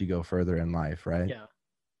attractive helps you go further in life, right? Yeah.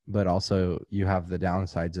 But also you have the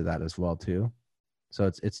downsides of that as well too. So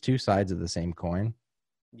it's two sides of the same coin.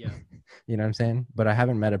 Yeah. You know what I'm saying? But I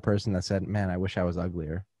haven't met a person that said, "Man, I wish I was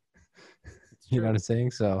uglier." It's You know what true. I'm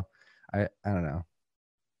saying? So I don't know.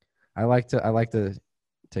 I like to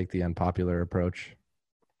take the unpopular approach.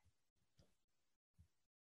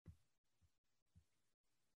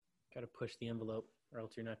 Got to push the envelope, or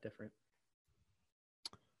else you're not different.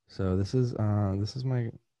 So this is my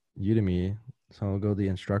Udemy. So I'll go the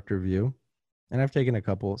instructor view. And I've taken a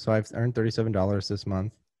couple. So I've earned $37 this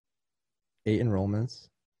month, 8 enrollments,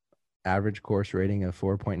 average course rating of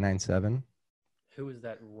 4.97. Who is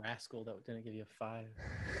that rascal that didn't give you a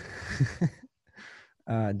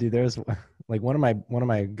 5? Dude, there's like one of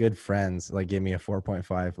my good friends like gave me a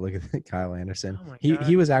 4.5. Look at Kyle Anderson. Oh my He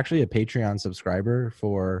god. was actually a Patreon subscriber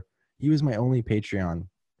for he was my only Patreon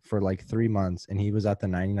for like 3 months, and he was at the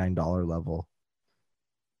 $99 level.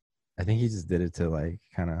 I think he just did it to like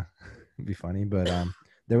kind of be funny, but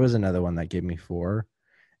there was another one that gave me 4,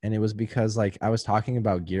 and it was because like I was talking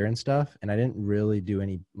about gear and stuff, and I didn't really do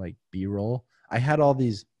any like B-roll. I had all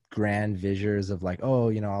these grand visions of like,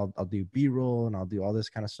 oh, I'll do B-roll and I'll do all this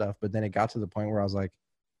kind of stuff, but then it got to the point where I was like,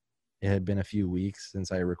 it had been a few weeks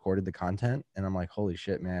since I recorded the content, and I'm like, holy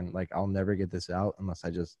shit, man, like I'll never get this out unless I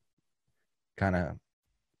just kind of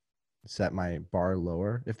set my bar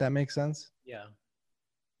lower, if that makes sense. Yeah.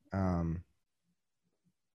 Um,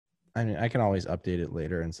 I mean, I can always update it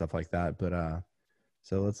later and stuff like that, but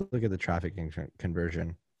so let's look at the traffic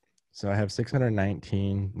conversion. So I have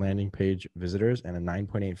 619 landing page visitors and a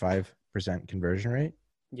 9.85% conversion rate,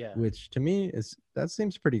 Yeah. which to me that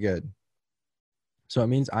seems pretty good. So it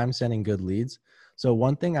means I'm sending good leads. So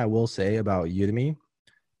one thing I will say about Udemy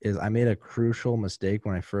is I made a crucial mistake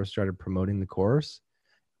when I first started promoting the course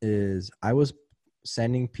is I was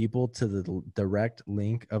sending people to the direct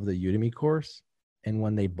link of the Udemy course, and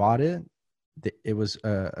when they bought it, it was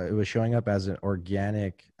showing up as an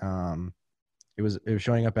organic it was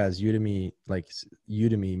showing up as Udemy, like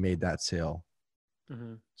Udemy made that sale.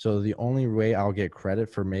 Mm-hmm. So the only way I'll get credit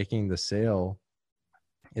for making the sale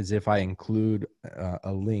is if I include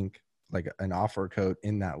a link, like an offer code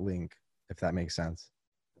in that link, if that makes sense.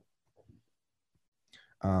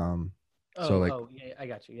 So like, Yeah, I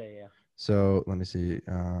got you. Yeah, yeah. so let me see,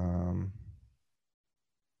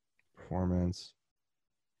 performance.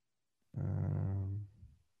 Um,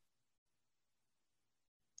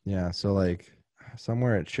 yeah, so like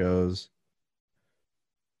somewhere it shows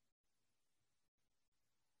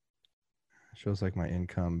like my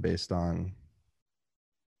income based on.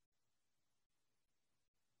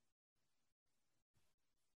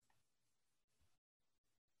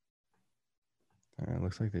 It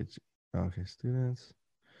looks like Okay, students.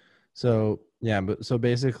 So yeah, but so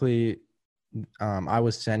basically, I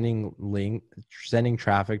was sending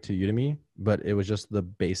traffic to Udemy, but it was just the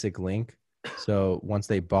basic link. So once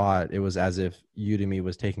they bought, it was as if Udemy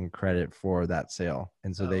was taking credit for that sale,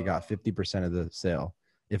 and so they got 50% of the sale.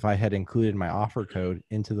 If I had included my offer code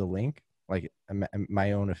into the link, like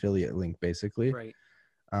my own affiliate link, basically, Right.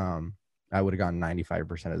 um, I would have gotten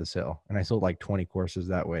 95% of the sale, and I sold like 20 courses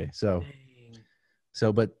that way. So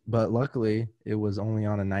Dang. but luckily it was only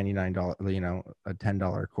on a $99, a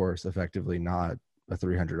 $10 course, effectively not a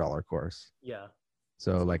 $300 course. Yeah.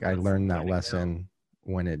 So So like I that's the learned way that to go. lesson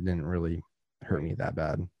when it didn't really hurt Right. me that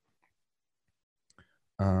bad.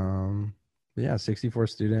 But yeah, 64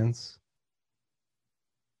 students,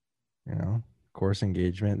 course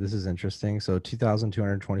engagement. This is interesting. So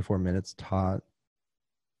 2,224 minutes taught.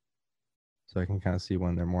 So I can kind of see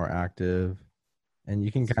when they're more active, and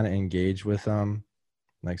you can kind of engage with them.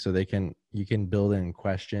 Like, so you can build in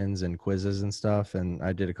questions and quizzes and stuff. And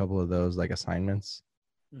I did a couple of those, like, assignments.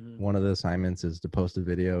 Mm-hmm. One of the assignments is to post a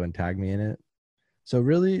video and tag me in it. So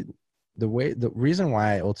really, the reason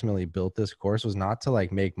why I ultimately built this course was not to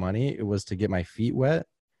like make money. It was to get my feet wet,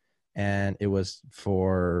 and it was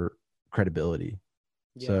for credibility.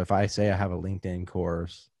 So Yeah. if I say I have a LinkedIn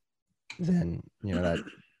course, then that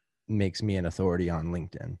makes me an authority on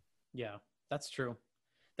LinkedIn. Yeah. That's true.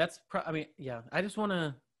 I mean, yeah, I just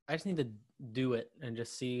need to do it and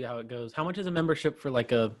just see how it goes. How much is a membership for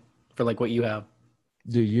like what you have?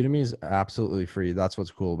 Dude, Udemy is absolutely free. That's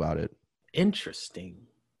what's cool about it, Interesting.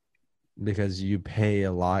 because you pay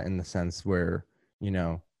a lot in the sense where, you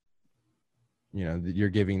know, you're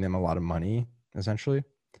giving them a lot of money essentially.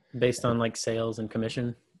 Based on like sales and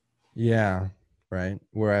commission. Yeah, right.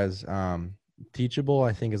 Whereas Teachable,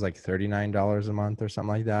 I think, is like $39 a month or something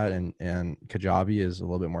like that, and Kajabi is a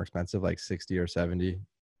little bit more expensive, like 60 or 70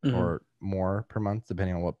 Mm-hmm. or more per month,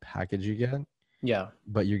 depending on what package you get. Yeah.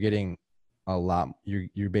 But you're getting a lot.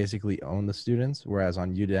 You basically own the students, whereas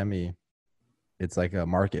on Udemy, it's like a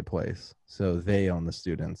marketplace, so they own the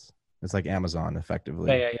students. It's like Amazon, Yeah. effectively.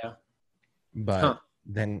 Yeah. Yeah. But Huh.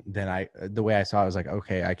 then I the way I saw it, I was like,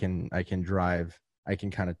 okay, I can drive, I can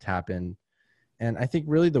kind of tap in. And I think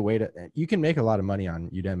really the way to, you can make a lot of money on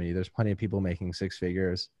Udemy. There's plenty of people making six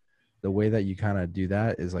figures. The way that you kind of do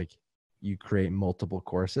that is like you create multiple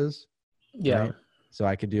courses, Yeah. right? So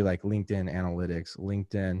I could do like LinkedIn analytics,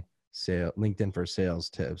 LinkedIn for sales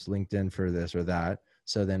tips, LinkedIn for this or that.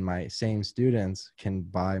 So then my same students can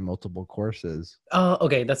buy multiple courses. Oh,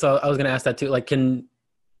 okay. That's all I was gonna ask that too. Like,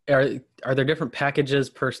 are are there different packages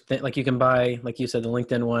per thing? Like you can buy, like you said, the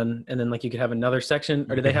LinkedIn one, and then like you could have another section,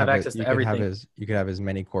 or You do they could have have it. access to everything? You could have as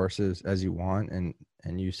many courses as you want, and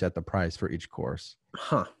you set the price for each course.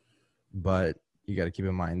 Huh. But you got to keep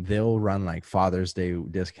in mind, they'll run like Father's Day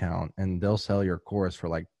discount, and they'll sell your course for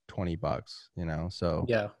like $20, so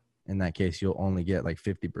Yeah. in that case you'll only get like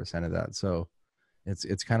 50% of that. So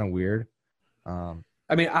it's kind of weird. I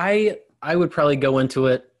mean, I would probably go into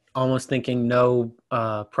it almost thinking no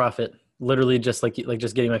profit, literally just like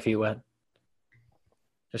just getting my feet wet,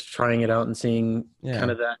 just trying it out and seeing kind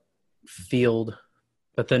Yeah, of that field,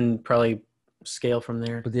 but then probably scale from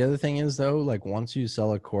there. but the other thing is, though, like once you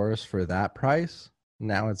sell a course for that price,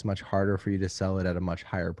 now it's much harder for you to sell it at a much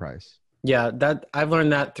higher price. Yeah, that I've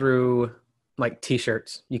learned that through like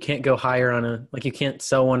t-shirts. You can't go higher on like you can't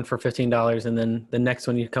sell one for $15 and then the next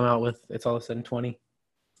one you come out with it's all of a sudden 20.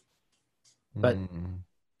 But it's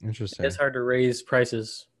Interesting. hard to raise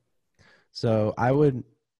prices. So I would,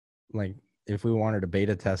 like, if we wanted to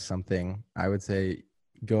beta test something, I would say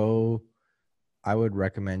go I would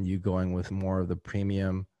recommend you going with more of the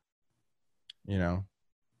premium, you know,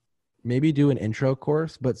 maybe do an intro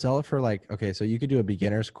course, but sell it for like, okay, so you could do a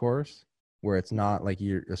beginner's course where it's not like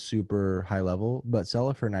you're a super high level, but sell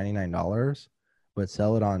it for $99, but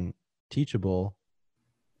sell it on Teachable,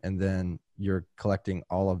 and then you're collecting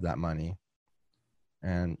all of that money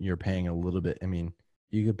and you're paying a little bit. I mean,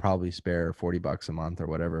 you could probably spare $40 a month or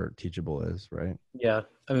whatever Teachable is, right? Yeah.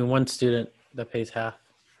 I mean, one student that pays half.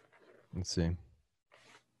 Let's see.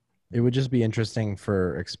 It would just be interesting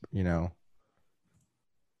for,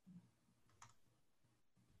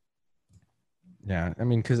 yeah, I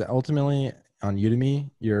mean, because ultimately on Udemy,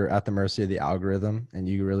 you're at the mercy of the algorithm, and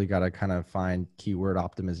you really got to kind of find keyword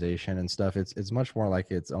optimization and stuff. It's much more like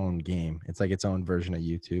its own game. It's like its own version of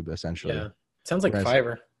YouTube, essentially. Yeah. Sounds like Whereas,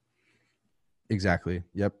 Fiverr. exactly,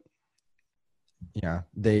 yep, yeah,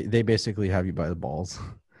 they basically have you by the balls.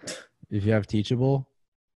 If you have Teachable,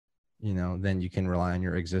 then you can rely on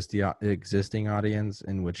your existing audience.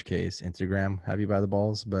 In which case, Instagram have you by the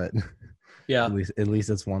balls, but Yeah. at least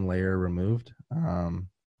it's one layer removed.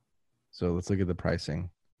 So let's look at the pricing.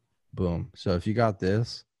 Boom. So if you got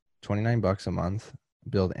this, $29 a month,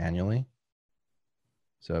 billed annually.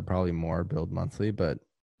 So probably more billed monthly, but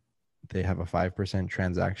they have a 5%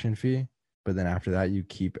 transaction fee. But then after that, you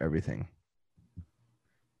keep everything.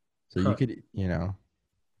 So you could,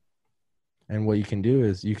 and what you can do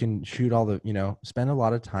is you can shoot all the, spend a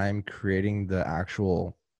lot of time creating the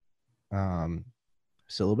actual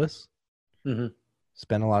syllabus. Mm-hmm.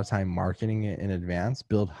 Spend a lot of time marketing it in advance,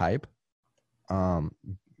 build hype. Do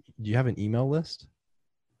you have an email list?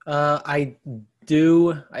 I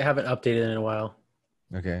do. I haven't updated in a while.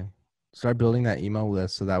 Okay. Start building that email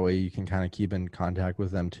list so that way you can kind of keep in contact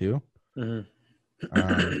with them too.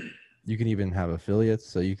 Mm-hmm. You can even have affiliates.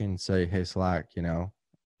 So you can say, hey, Slack,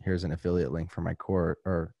 here's an affiliate link for my course,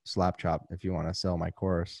 or Slapchop, if you want to sell my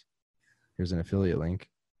course, here's an affiliate link.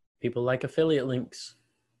 People like affiliate links.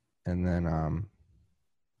 And then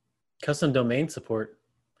custom domain support.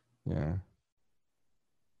 Yeah.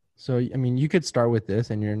 So, I mean, you could start with this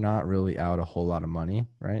and you're not really out a whole lot of money,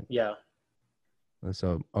 right? Yeah.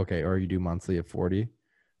 So, okay, or you do monthly at 40.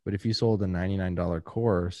 But if you sold a $99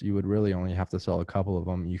 course, you would really only have to sell a couple of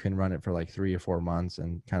them. You can run it for like 3 or 4 months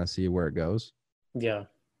and kind of see where it goes. Yeah.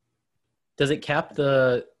 Does it cap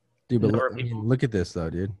the dude? But look at this though,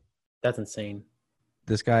 dude. That's insane.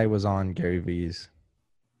 This guy was on Gary V's.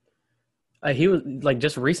 He was like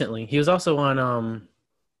just recently. He was also on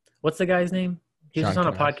what's the guy's name? He was just on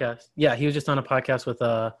a podcast. Yeah, he was just on a podcast with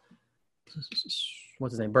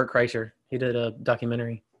what's his name? Bert Kreischer. He did a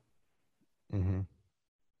documentary. Mm-hmm.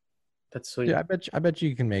 That's sweet. Yeah, I bet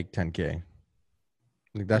you can make 10K.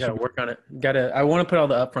 Like that gotta work on it. I want to put all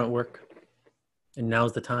the upfront work, and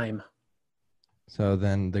now's the time. So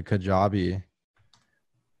then the Kajabi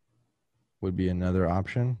would be another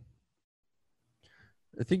option.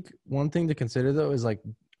 I think one thing to consider though is like,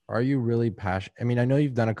 are you really passionate? I mean, I know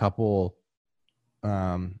you've done a couple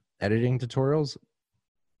editing tutorials.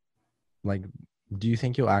 Like, do you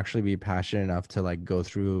think you'll actually be passionate enough to like go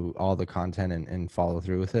through all the content and follow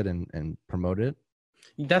through with it and promote it?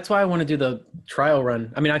 That's why I want to do the trial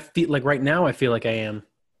run. I mean, I feel like right now I feel like I am,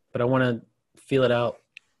 but I want to feel it out.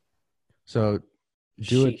 So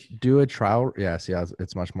do a trial. Yeah, see,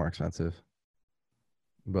 it's much more expensive.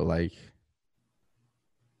 But like,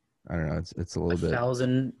 I don't know. It's a little bit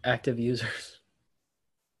 1,000 active users.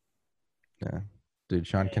 Yeah, dude.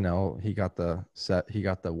 Sean Cannell, he got the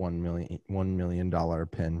 $1 million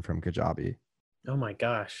pin from Kajabi. Oh my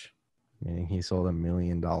gosh! Meaning he sold $1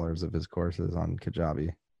 million of his courses on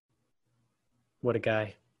Kajabi. What a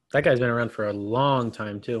guy! That guy's been around for a long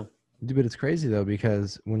time too. Dude, but it's crazy though,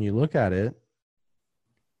 because when you look at it,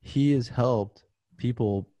 he has helped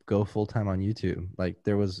people go full time on YouTube. Like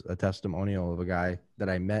there was a testimonial of a guy that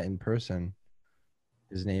I met in person.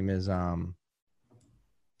 His name is I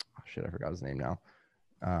forgot his name now.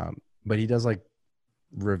 But he does like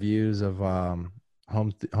reviews of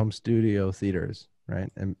home studio theaters,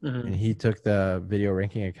 right? And he took the Video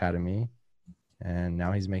Ranking Academy, and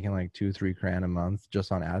now he's making like $2-3 a month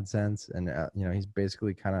just on AdSense, and he's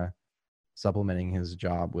basically kind of supplementing his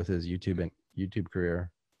job with his YouTube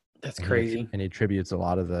career. That's crazy. And he attributes a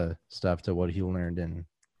lot of the stuff to what he learned. And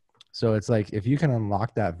so it's like, if you can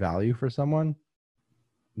unlock that value for someone,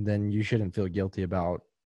 then you shouldn't feel guilty about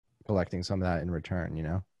collecting some of that in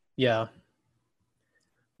return, Yeah,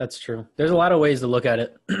 that's true. There's a lot of ways to look at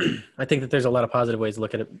it. I think that there's a lot of positive ways to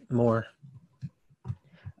look at it more.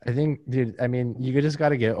 I think, dude, I mean, you just got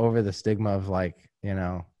to get over the stigma of like,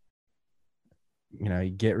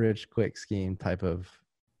 get rich quick scheme type of.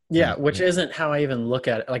 Yeah, which isn't how I even look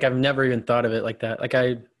at it. Like I've never even thought of it like that. Like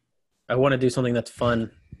I want to do something that's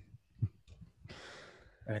fun.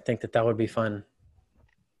 I think that would be fun.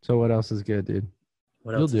 So what else is good, dude?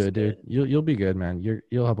 You'll do it, dude. You'll be good, man.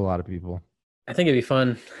 You'll help a lot of people. I think it'd be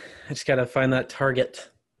fun. I just gotta find that target.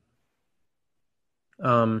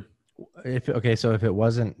 So if it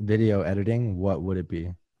wasn't video editing, what would it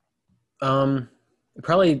be?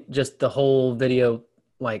 Probably just the whole video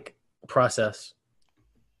like process.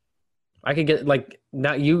 I could get like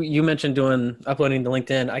now you mentioned uploading to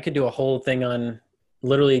LinkedIn. I could do a whole thing on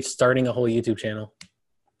literally starting a whole YouTube channel.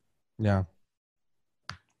 Yeah.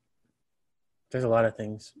 There's a lot of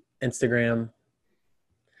things. Instagram.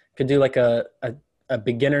 Could do like a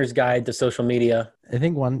beginner's guide to social media. I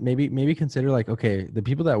think maybe consider like, okay, the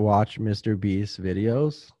people that watch Mr. Beast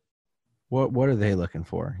videos, what are they looking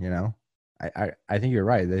for? I think you're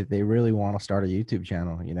right. They really want to start a YouTube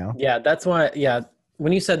channel, Yeah, that's why. Yeah.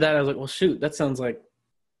 When you said that, I was like, well, shoot, that sounds like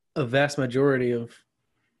a vast majority of.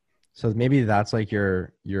 So maybe that's like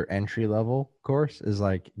your entry level course is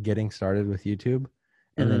like getting started with YouTube.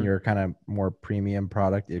 And then your kind of more premium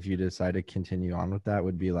product, if you decide to continue on with that,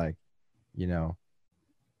 would be like, you know,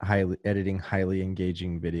 highly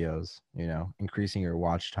engaging videos, you know, increasing your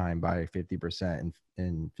watch time by 50%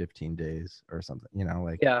 in 15 days or something, you know,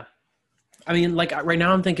 like. Yeah. I mean, like right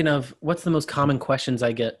now I'm thinking of what's the most common questions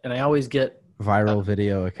I get. And I always get Viral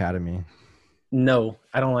Video Academy. no,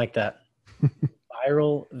 I don't like that.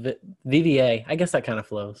 VVA. I guess that kind of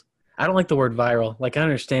flows. I don't like the word viral. Like I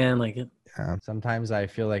understand like Sometimes I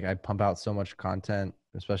feel like I pump out so much content,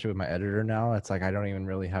 especially with my editor now. It's like I don't even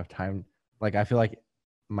really have time. Like I feel like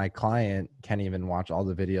my client can't even watch all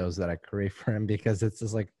the videos that I create for him because it's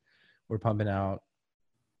just like we're pumping out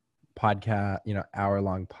podcast, you know,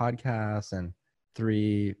 hour-long podcasts and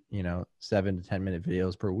 3, you know, 7 to 10 minute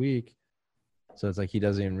videos per week. So it's like he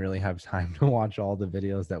doesn't even really have time to watch all the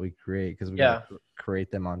videos that we create because we gotta create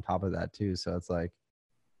them on top of that too. So it's like,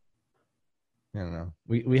 I don't know.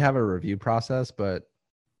 We have a review process, but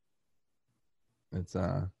it's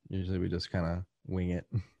usually we just kind of wing it.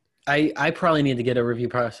 I probably need to get a review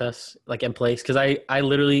process like in place because I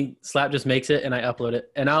literally Slap just makes it and I upload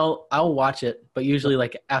it and I'll watch it, but usually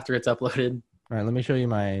like after it's uploaded. All right, let me show you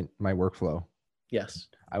my workflow. Yes.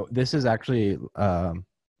 This is actually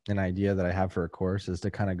an idea that I have for a course is to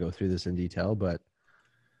kind of go through this in detail. But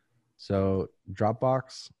so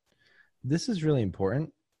Dropbox, this is really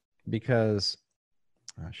important because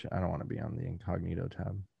I don't want to be on the incognito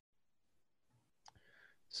tab.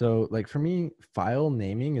 So like for me, file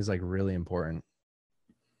naming is like really important.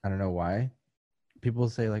 I don't know why. People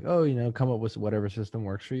say like, oh, you know, come up with whatever system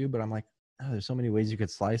works for you. But I'm like, oh, there's so many ways you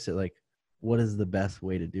could slice it. Like, what is the best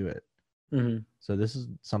way to do it? Mm-hmm. So this is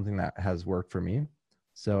something that has worked for me.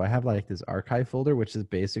 So I have like this archive folder, which is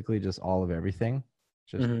basically just all of everything,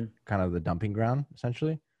 just kind of the dumping ground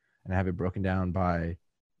essentially. And I have it broken down by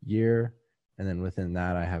year. And then within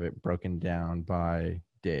that, I have it broken down by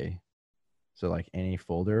day. So like any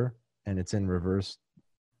folder, and it's in reverse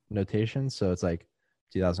notation. So it's like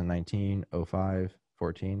 2019, 05,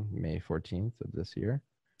 14, May 14th of this year.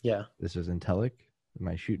 Yeah. This is Intellic,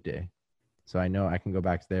 my shoot day. So I know I can go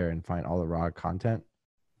back there and find all the raw content.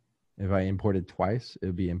 If I imported twice, it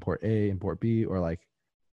would be import A, import B, or like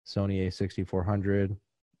Sony A6400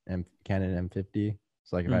 and Canon M50.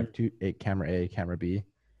 So like if I have camera A, camera B,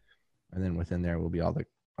 and then within there will be all the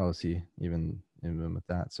OC, even with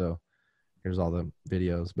that. So here's all the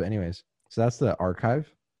videos. But anyways, so that's the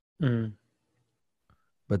archive.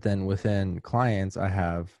 But then within clients, I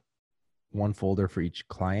have one folder for each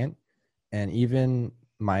client. And even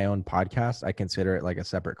my own podcast, I consider it like a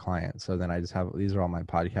separate client. So then I just have, these are all my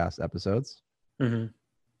podcast episodes. And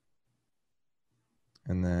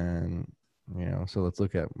then, you know, so let's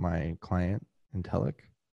look at my client, Intellic.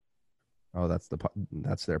 Oh, that's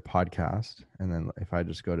their podcast. And then if I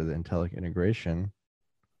just go to the Intellic integration,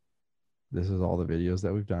 this is all the videos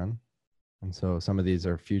that we've done. And so some of these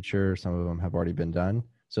are future, some of them have already been done.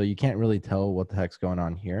 So you can't really tell what the heck's going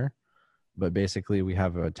on here. But basically we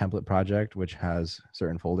have a template project, which has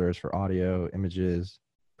certain folders for audio, images,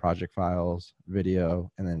 project files, video,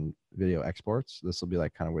 and then video exports. This will be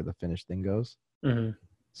like kind of where the finished thing goes.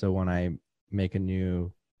 So when I make a new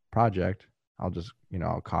project, I'll just, you know,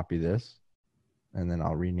 I'll copy this and then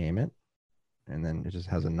I'll rename it. And then it just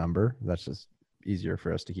has a number. That's just easier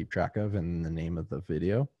for us to keep track of, and the name of the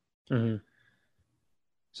video.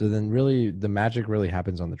 So then really the magic really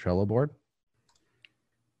happens on the Trello board.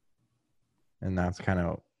 And that's kind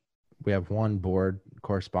of, we have one board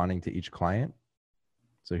corresponding to each client.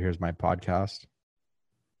 So here's my podcast.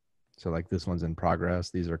 So like this one's in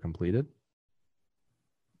progress. These are completed.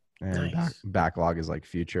 And backlog is like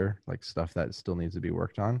future, like stuff that still needs to be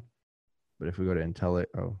worked on. But if we go to Intellic,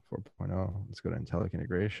 4.0, let's go to Intellic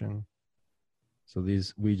integration. So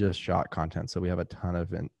these, we just shot content. So we have a ton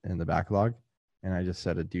of in the backlog, and I just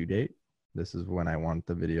set a due date. This is when I want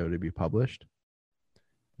the video to be published.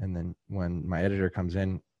 And then when my editor comes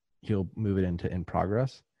in, he'll move it into in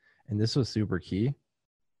progress. And this was super key.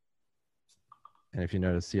 And if you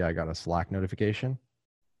notice, see, I got a Slack notification.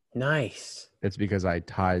 Nice. It's because I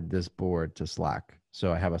tied this board to Slack.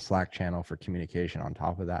 So I have a Slack channel for communication on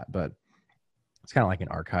top of that, but it's kind of like an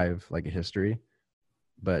archive, like a history.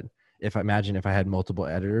 But if I had multiple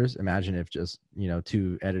editors, imagine if just, you know,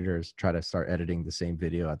 2 editors try to start editing the same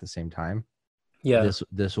video at the same time. Yeah.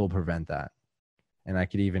 This will prevent that. And I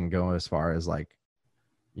could even go as far as like,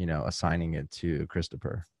 you know, assigning it to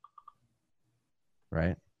Christopher.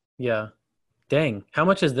 Right? Yeah. Dang. How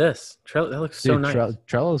much is this? That looks so nice.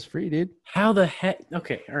 Trello's free, dude. How the heck?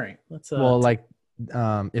 Okay. All right. Let's well, like,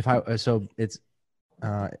 if I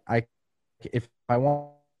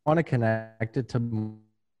want to connect it to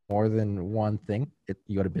more than one thing,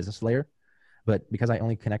 you go to business layer. But because I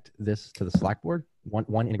only connect this to the Slack board,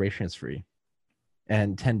 one integration is free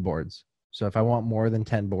and 10 boards. So if I want more than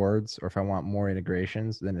 10 boards or if I want more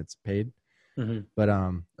integrations, then it's paid. Mm-hmm. But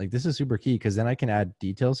like this is super key because then I can add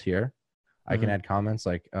details here. I can add comments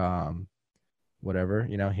like whatever,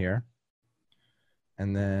 you know, here.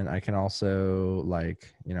 And then I can also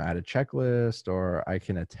like, you know, add a checklist or I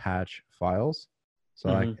can attach files.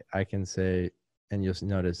 So I can say, and you'll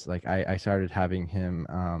notice like I started having him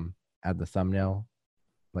add the thumbnail.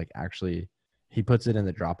 Like actually he puts it in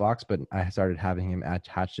the Dropbox, but I started having him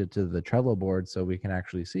attach it to the Trello board so we can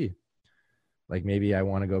actually see. Like maybe I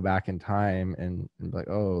want to go back in time and be like,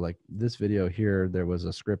 oh, like this video here, there was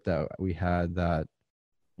a script that we had that,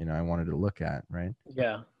 you know, I wanted to look at, right?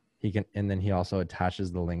 Yeah. He can, and then he also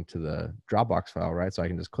attaches the link to the Dropbox file, right? So I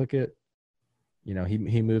can just click it. You know,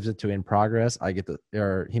 he moves it to in progress. I get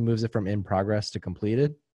or he moves it from in progress to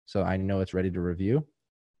completed. So I know it's ready to review.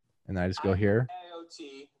 And I just go here.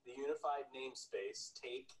 IoT, the unified namespace,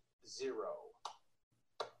 take 0.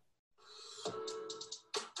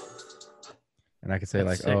 And I can say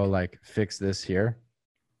like, oh, like fix this here.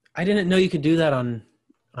 I didn't know you could do that on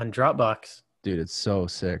Dropbox. Dude, it's so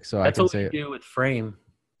sick. So that's I can what say we do with Frame.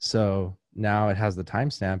 So now it has the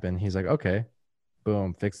timestamp and he's like, okay,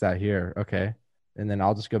 boom, fix that here. Okay. And then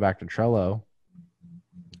I'll just go back to Trello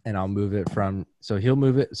and I'll move it from, so he'll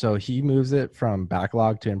move it. So he moves it from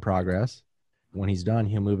backlog to in progress. When he's done,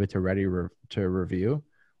 he'll move it to ready to review.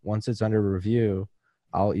 Once it's under review,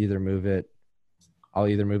 I'll either move it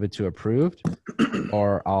to approved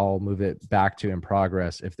or I'll move it back to in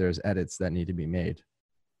progress if there's edits that need to be made.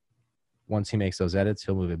 Once he makes those edits,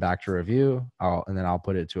 he'll move it back to review. And then I'll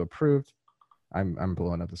put it to approved. I'm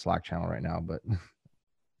blowing up the Slack channel right now, but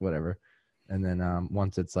whatever. And then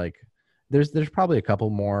once it's like, there's probably a couple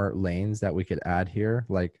more lanes that we could add here,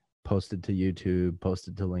 like posted to YouTube,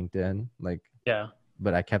 posted to LinkedIn, like, yeah.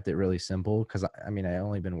 But I kept it really simple because I mean, I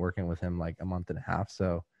only been working with him like a month and a half.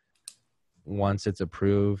 So once it's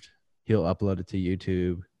approved, he'll upload it to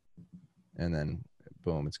YouTube and then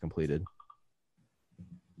boom, it's completed.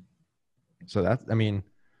 So that's, I mean,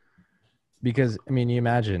 because I mean, you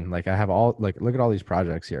imagine like I have all, like, look at all these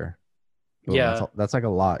projects here. Boom, yeah. That's like a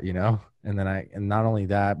lot, you know? And then and not only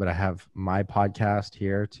that, but I have my podcast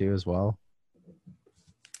here too, as well.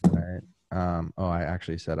 All right. Oh, I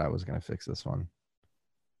actually said I was going to fix this one.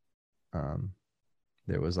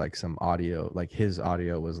 There was like some audio, like his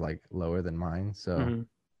audio was like lower than mine. So,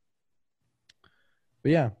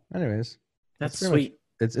 but yeah, anyways, that's sweet.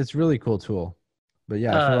 It's really cool tool, but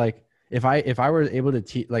yeah, I feel like if I were able to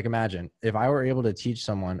teach, like imagine if I were able to teach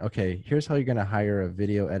someone, okay, here's how you're going to hire a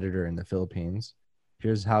video editor in the Philippines.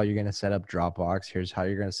 Here's how you're going to set up Dropbox. Here's how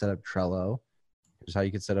you're going to set up Trello. Here's how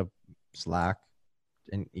you could set up Slack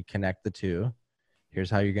and you connect the two. Here's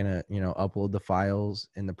how you're going to, you know, upload the files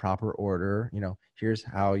in the proper order. You know, here's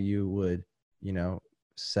how you would, you know,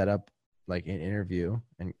 set up like an interview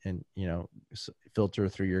and, you know, filter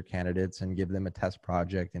through your candidates and give them a test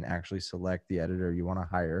project and actually select the editor you want to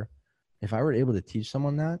hire. If I were able to teach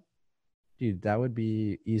someone that, dude, that would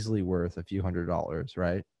be easily worth a few $100s,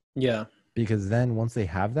 right? Yeah. Because then once they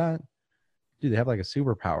have that, dude, they have like a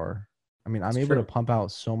superpower. I mean, I'm able to pump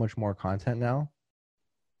out so much more content now.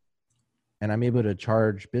 And I'm able to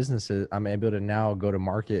charge businesses. I'm able to now go to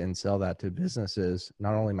market and sell that to businesses,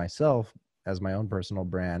 not only myself as my own personal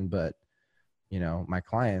brand, but, you know, my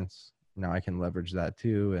clients. Now I can leverage that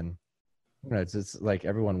too. And you know, it's like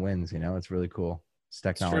everyone wins, you know, it's really cool. It's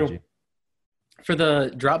technology. For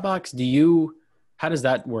the Dropbox, how does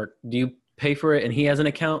that work? Do you pay for it and he has an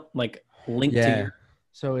account like linked to your?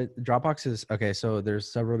 So Dropbox is, okay, so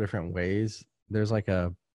there's several different ways. There's like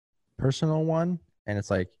a personal one and it's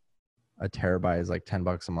like a terabyte is like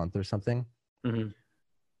 $10 a month or something. Mm-hmm.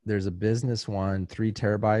 There's a business one, 3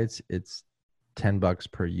 terabytes. It's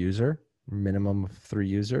 $10 per user, minimum of 3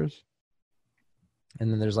 users.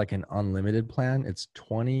 And then there's like an unlimited plan. It's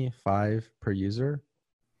 $25 per user,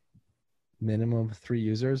 minimum of 3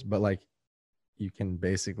 users, but like you can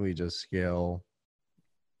basically just scale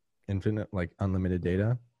infinite, like unlimited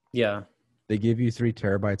data. Yeah. They give you 3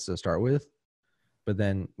 terabytes to start with, but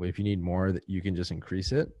then if you need more, that you can just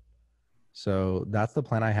increase it. So that's the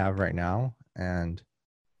plan I have right now. And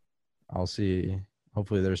I'll see,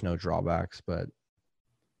 hopefully there's no drawbacks, but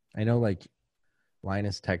I know like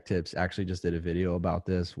Linus Tech Tips actually just did a video about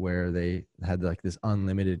this where they had like this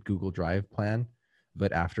unlimited Google Drive plan,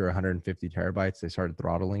 but after 150 terabytes, they started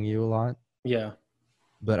throttling you a lot. Yeah.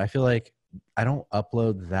 But I feel like I don't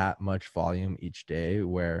upload that much volume each day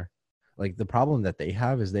where like the problem that they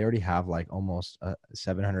have is they already have like almost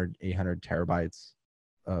 700, 800 terabytes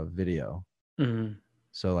of video. Mm-hmm.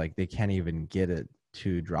 So like they can't even get it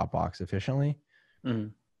to Dropbox efficiently. Mm-hmm.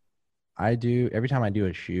 Every time I do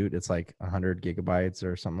a shoot, it's like 100 gigabytes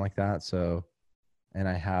or something like that. So, and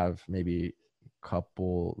I have maybe a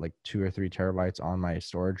couple, like 2 or 3 terabytes on my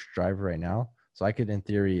storage drive right now. So I could, in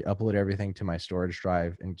theory, upload everything to my storage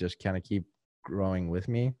drive and just kind of keep growing with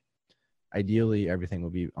me. Ideally, everything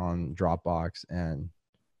will be on Dropbox, and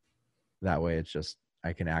that way it's just,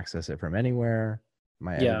 I can access it from anywhere.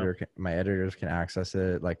 My editors can access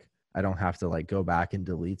it. Like I don't have to like go back and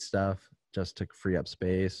delete stuff just to free up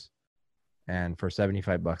space. And for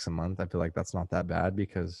 $75 a month, I feel like that's not that bad,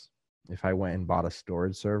 because if I went and bought a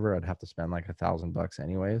storage server, I'd have to spend like $1,000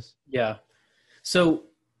 anyways. Yeah. So,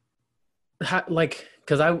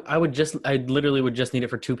 because I literally would just need it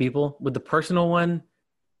for 2 people. With the personal one,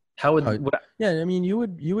 how would yeah, I mean, you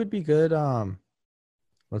would be good.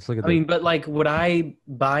 Let's look at but like, would I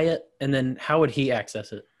buy it and then how would he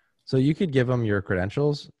access it? So you could give him your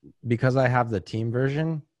credentials, because I have the team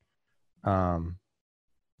version.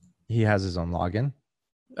 He has his own login.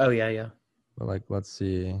 Oh yeah. But like, let's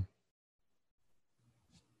see.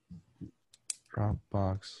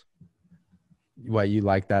 Dropbox. What, you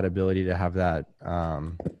like that ability to have that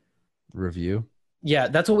review? Yeah,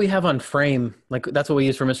 that's what we have on Frame. Like that's what we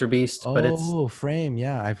use for Mr. Beast. But it's Frame.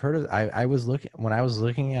 Yeah, I've heard of. I was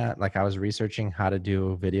looking at, like, I was researching how to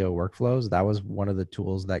do video workflows. That was one of the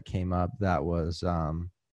tools that came up. That was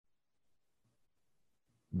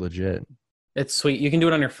legit. It's sweet. You can do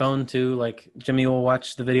it on your phone too. Like Jimmy will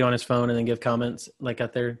watch the video on his phone and then give comments like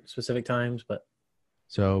at their specific times. But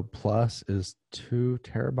so Plus is 2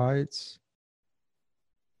 terabytes.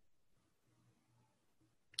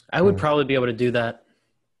 I would probably be able to do that.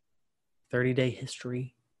 30-day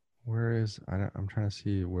history. Where is I'm trying to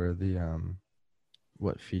see where the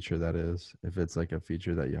what feature that is. If it's like a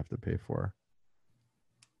feature that you have to pay for.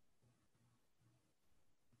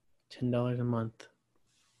 $10 a month.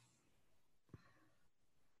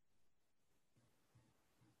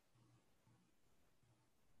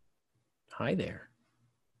 Hi there.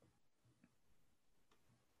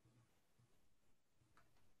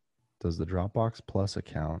 Does the Dropbox Plus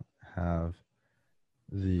account have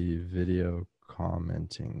the video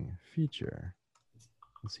commenting feature?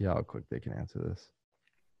 Let's see how quick they can answer this.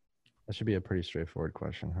 That should be a pretty straightforward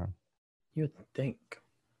question, huh? You would think.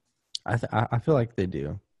 I feel like they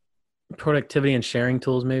do. Productivity and sharing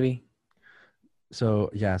tools, maybe. So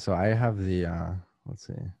yeah, so I have the let's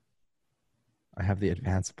see. I have the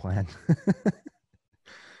advanced plan.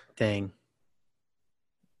 Dang.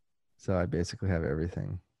 So I basically have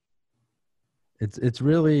everything. It's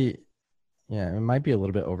really, yeah, it might be a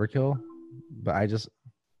little bit overkill, but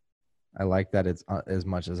I like that it's as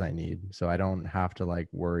much as I need. So I don't have to like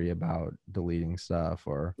worry about deleting stuff,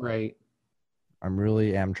 or right. I'm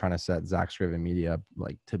really trying to set Zach Scriven Media up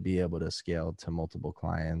like to be able to scale to multiple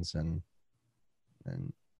clients and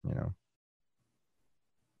you know.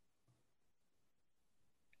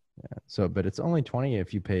 Yeah. So, but it's only 20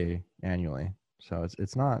 if you pay annually. So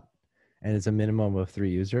it's not, and it's a minimum of 3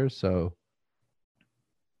 users. So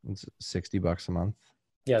it's $60 a month.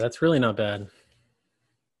 Yeah, that's really not bad.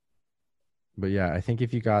 But yeah, I think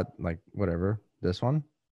if you got like whatever, this one,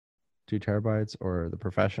 2 terabytes, or the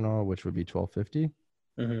professional, which would be $12.50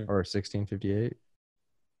 or $16.58,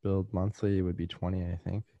 billed monthly would be $20, I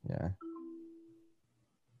think. Yeah.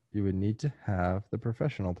 You would need to have the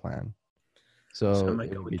professional plan. So I might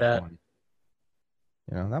it go would with be that. 20.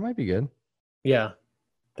 You know, that might be good. Yeah,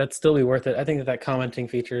 that'd still be worth it. I think that commenting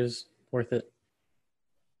feature is worth it.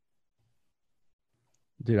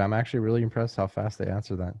 Dude, I'm actually really impressed how fast they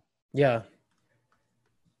answer that. Yeah.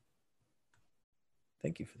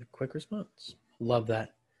 Thank you for the quick response. Love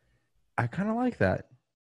that. I kind of like that.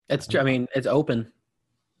 It's open.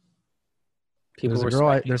 There's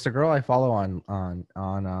a girl I follow on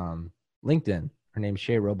LinkedIn. Her name's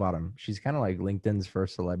Shay Rowbottom. She's kind of like LinkedIn's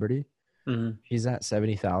first celebrity. Mm-hmm. She's at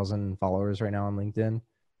 70,000 followers right now on LinkedIn,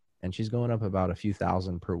 and she's going up about a few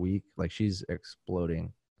thousand per week. Like, she's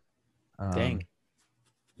exploding. Dang.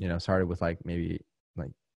 You know, started with like maybe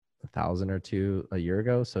like 1,000 or 2 a year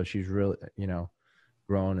ago. So she's really, you know,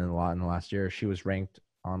 grown a lot in the last year. She was ranked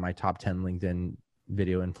on my top 10 LinkedIn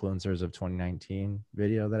video influencers of 2019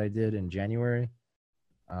 video that I did in January,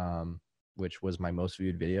 which was my most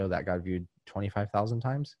viewed video. That got viewed 25,000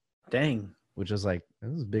 times. Dang. Which is like,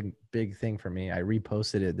 this is a big thing for me. I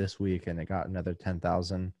reposted it this week and it got another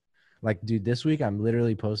 10,000. Like, dude, this week I'm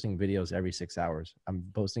literally posting videos every 6 hours. I'm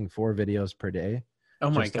posting 4 videos per day. Oh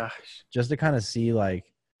my gosh. Just to kind of see,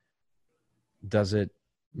 like, does it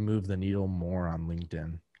move the needle more on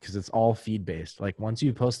LinkedIn? Because it's all feed based. Like, once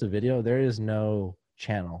you post a video, there is no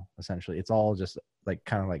channel essentially. It's all just like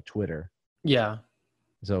kind of like Twitter. Yeah.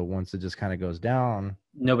 So once it just kind of goes down,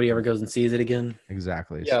 Nobody ever goes and sees it again.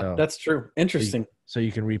 exactly. Yeah, So that's true. Interesting. so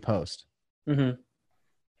you can repost. Mm-hmm.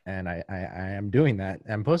 And I am doing that.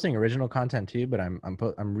 I'm posting original content too, but I'm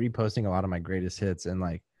reposting a lot of my greatest hits. And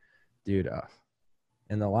like, dude,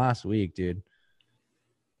 in the last week, dude,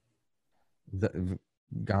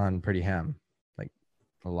 gone pretty ham, like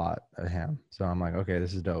a lot of ham. So I'm like, okay,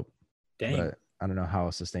 this is dope. Dang. But I don't know how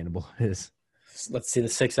sustainable it is. Let's see the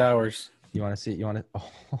 6 hours. You want to see? You want to? Oh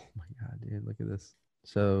my god, dude, look at this.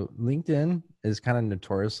 So LinkedIn is kind of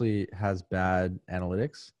notoriously has bad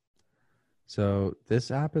analytics. So this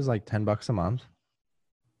app is like $10 a month.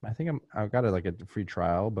 I think I've got like a free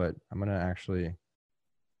trial, but I'm gonna actually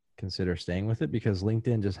consider staying with it because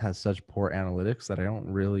LinkedIn just has such poor analytics that I don't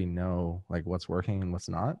really know like what's working and what's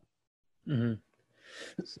not. Mm-hmm.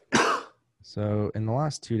 So in the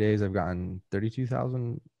last 2 days, I've gotten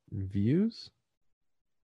 32,000 views.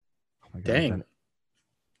 Oh my god! Dang.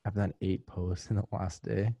 I've done 8 posts in the last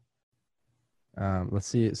day. Let's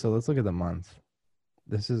see. So let's look at the month.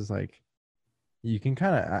 This is like, you can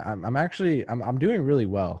kind of, I'm doing really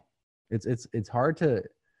well. It's hard to,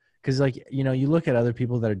 cause like, you know, you look at other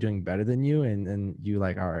people that are doing better than you and you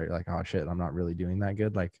like, all right, like, oh shit, I'm not really doing that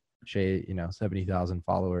good. Like Shay, you know, 70,000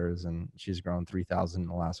 followers and she's grown 3,000 in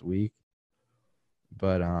the last week.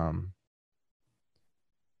 But,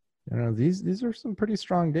 you know, these are some pretty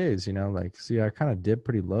strong days, you know, like, see, I kind of dip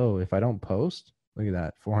pretty low. If I don't post, look at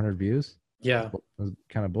that, 400 views. Yeah. That's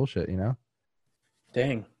kind of bullshit, you know?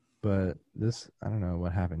 Dang. But this, I don't know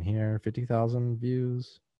what happened here. 50,000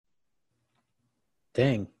 views.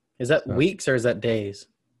 Dang. Is that So, weeks or is that days?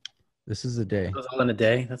 this is a day. It was all in a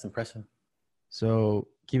day? That's impressive. So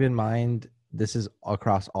keep in mind, this is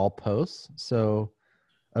across all posts. So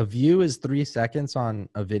a view is 3 seconds on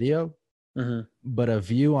a video, Mm-hmm. but a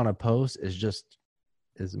view on a post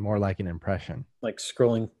is more like an impression. Like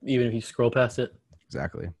scrolling, even if you scroll past it.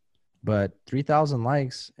 Exactly. But 3,000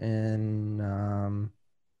 likes in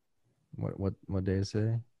what day is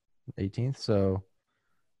it? 18th. So,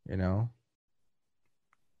 you know,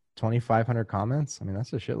 2,500 comments. I mean,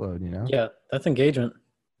 that's a shitload, you know? Yeah, that's engagement.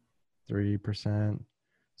 3%.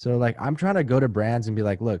 So like, I'm trying to go to brands and be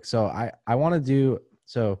like, look, so I want to do,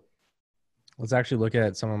 so let's actually look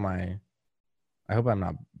at some of my, I hope I'm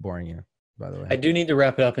not boring you, by the way. I do need to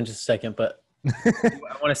wrap it up in just a second, but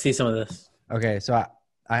I want to see some of this. Okay. So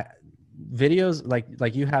I videos,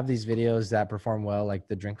 like you have these videos that perform well, like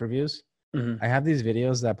the drink reviews. Mm-hmm. I have these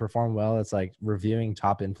videos that perform well. It's like reviewing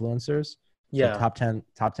top influencers. Yeah. So top 10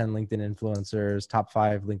 LinkedIn influencers, top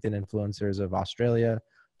 5 LinkedIn influencers of Australia,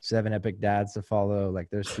 7 epic dads to follow. Like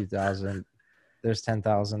there's 2,000, there's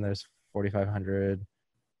 10,000, there's 4,500,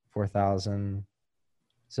 4,000.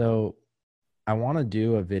 So I want to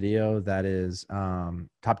do a video that is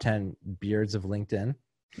top 10 beards of LinkedIn.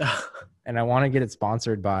 And I want to get it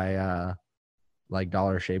sponsored by like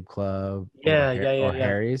Dollar Shave Club or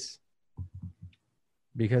Harry's.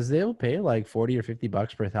 Because they'll pay like 40 or 50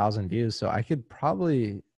 bucks per 1,000 views. So I could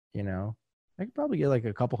probably, you know, get like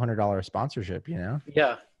a couple $100 sponsorship, you know?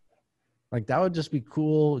 Yeah. Like that would just be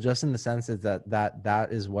cool, just in the sense that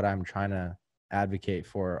is what I'm trying to advocate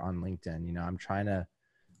for on LinkedIn. You know, I'm trying to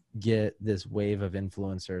get this wave of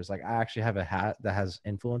influencers. Like I actually have a hat that has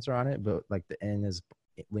influencer on it, but like the N is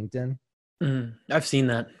LinkedIn. I've seen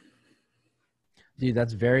that. Dude,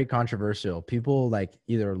 that's very controversial. People like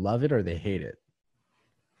either love it or they hate it.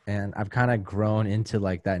 And I've kind of grown into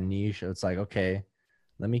like that niche. It's like, okay,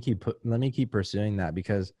 let me keep pursuing that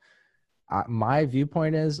because my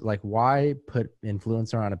viewpoint is like, why put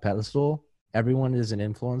influencer on a pedestal? Everyone is an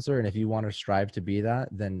influencer. And if you want to strive to be that,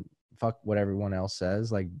 then fuck what everyone else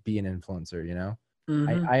says, like be an influencer, you know?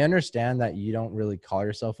 Mm-hmm. I understand that you don't really call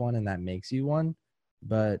yourself one and that makes you one.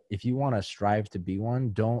 But if you want to strive to be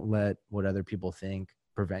one, don't let what other people think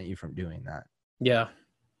prevent you from doing that. Yeah.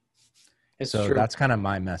 It's so true. That's kind of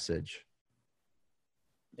my message.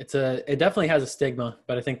 It definitely has a stigma,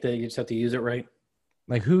 but I think that you just have to use it right.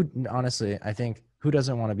 Like honestly, I think who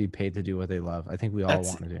doesn't want to be paid to do what they love? I think we all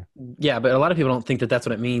want to do. Yeah, but a lot of people don't think that that's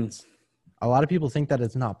what it means. A lot of people think that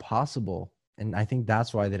it's not possible. And I think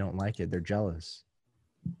that's why they don't like it. They're jealous.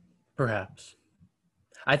 Perhaps.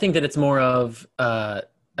 I think that it's more of, I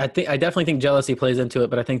definitely think jealousy plays into it,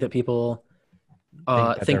 but I think that people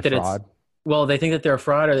think that it's, well, they think that they're a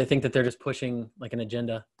fraud or they think that they're just pushing like an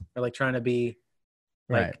agenda or like trying to be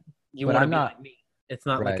like, right. You want to be like me. It's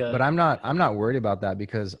not right. like but I'm not worried about that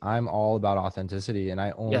because I'm all about authenticity and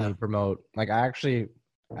I only promote, like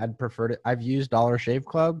I'd prefer to, I've used Dollar Shave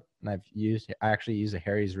Club and I actually use a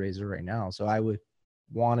Harry's razor right now. So I would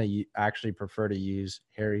want to actually prefer to use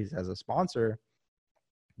Harry's as a sponsor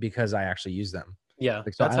because I actually use them. Yeah,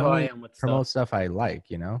 Like, so that's I how I only am with promote stuff. stuff I like,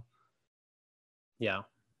 Yeah,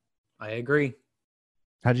 I agree.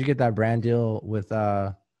 How'd you get that brand deal with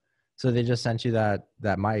so they just sent you that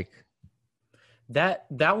mic? That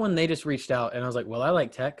one they just reached out and I was like, well, I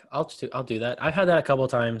like tech. I'll do that. I've had that a couple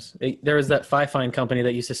of times. There was that Fifine company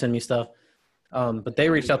that used to send me stuff, but they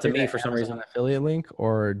reached out to me for some reason. Affiliate link,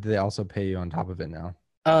 or do they also pay you on top of it now?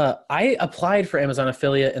 I applied for Amazon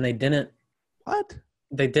affiliate and they didn't. What?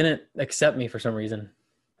 They didn't accept me for some reason.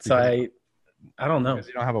 So I don't know. Because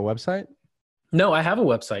you don't have a website? No, I have a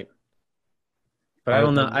website, but I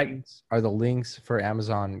don't know. Are the links for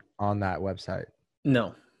Amazon on that website?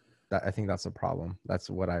 No. I think that's a problem. That's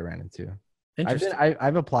what I ran into. Interesting.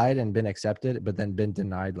 I've applied and been accepted, but then been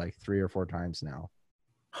denied like 3 or 4 times now.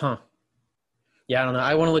 Huh. Yeah, I don't know.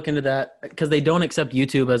 I want to look into that because they don't accept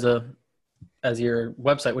YouTube as your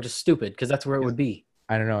website, which is stupid because that's where it would be.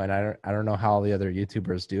 I don't know, and I don't know how all the other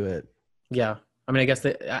YouTubers do it. Yeah, I mean, I guess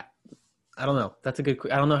I don't know. That's a good.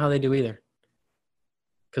 I don't know how they do either.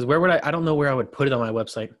 Because where would I don't know where I would put it on my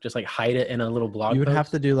website. Just like hide it in a little blog. You would post. have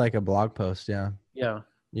to do like a blog post, yeah. Yeah.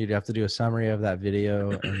 You'd have to do a summary of that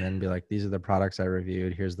video and then be like, these are the products I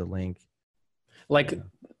reviewed. Here's the link. Like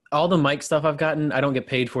all the mic stuff I've gotten, I don't get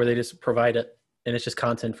paid for. They just provide it, and it's just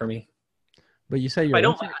content for me. But you say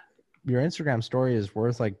your Instagram story is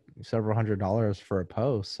worth like several $100s for a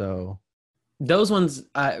post. So those ones,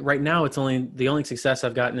 right now, the only success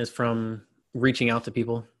I've gotten is from reaching out to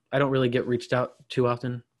people. I don't really get reached out too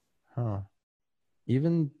often. Huh.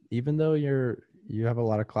 Even though you have a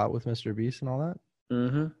lot of clout with Mr. Beast and all that?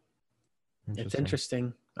 Mm-hmm. It's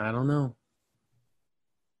interesting. I don't know.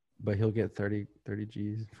 But he'll get 30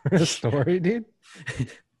 G's for a story, dude.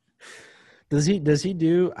 Does he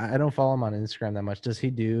do, I don't follow him on Instagram that much. Does he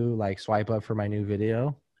do like swipe up for my new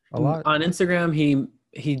video a lot? On Instagram,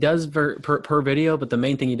 he does per video, but the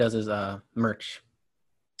main thing he does is merch.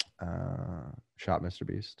 Shop Mr.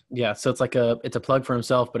 Beast. Yeah, so it's a plug for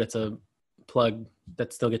himself, but it's a plug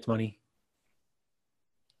that still gets money.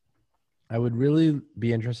 I would really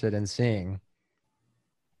be interested in seeing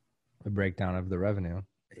a breakdown of the revenue,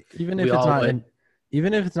 even if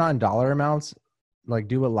it's not in dollar amounts. Like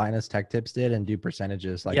do what Linus Tech Tips did and do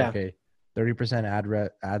percentages. Like okay,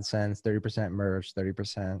 30% AdSense, 30% merch,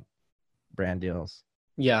 30% brand deals.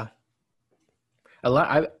 Yeah, a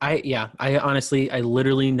lot. I honestly, I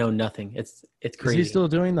literally know nothing. It's crazy. Is he still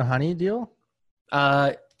doing the honey deal?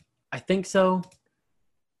 I think so.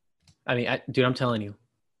 I mean, dude, I'm telling you.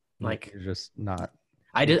 Like you're just not.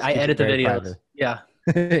 I edit the videos. Private. Yeah.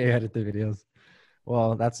 You edit the videos.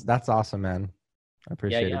 Well, that's awesome, man. I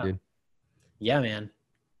appreciate it, dude. Yeah, man.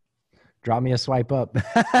 Drop me a swipe up.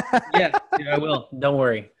 Yeah, dude, I will. Don't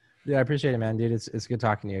worry. Yeah, I appreciate it, man, dude. It's good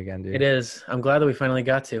talking to you again, dude. It is. I'm glad that we finally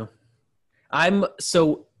got to. I'm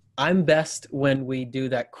best when we do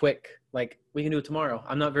that quick. Like we can do it tomorrow.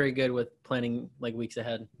 I'm not very good with planning like weeks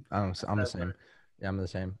ahead. I'm the same. Yeah, I'm the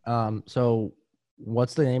same. So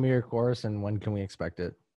what's the name of your course and when can we expect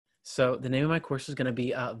it? So the name of my course is going to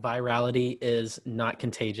be Virality is Not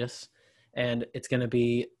Contagious. And it's going to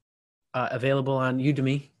be available on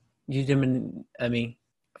Udemy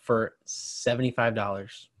for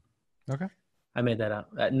 $75. Okay. I made that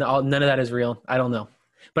up. None of that is real. I don't know.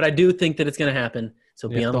 But I do think that it's going to happen. So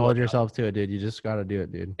you have to hold yourself to it, dude. You just got to do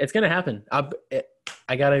it, dude. It's going to happen.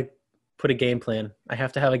 I got to put a game plan. I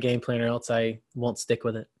have to have a game plan or else I won't stick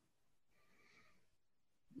with it.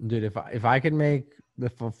 Dude, if I could make the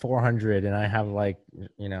 400 and I have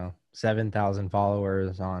 7,000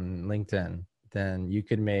 followers on LinkedIn, then you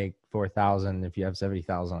could make 4,000 if you have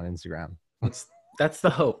 70,000 on Instagram. That's the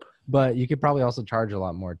hope. But you could probably also charge a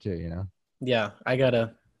lot more too, Yeah, I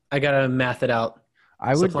gotta math it out.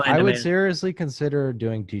 I would seriously consider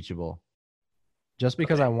doing Teachable, just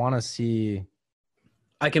because I want to see.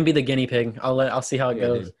 I can be the guinea pig. I'll see how it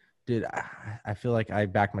goes. Dude, I feel like I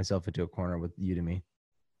backed myself into a corner with Udemy.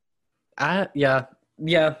 Yeah.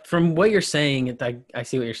 From what you're saying, I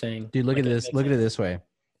see what you're saying. Dude, look at this. Look at it this way.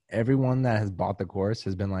 Everyone that has bought the course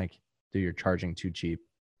has been like, dude, you're charging too cheap.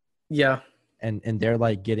 Yeah. And they're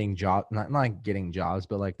like getting jobs, not getting jobs,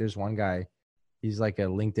 but like there's one guy, he's like a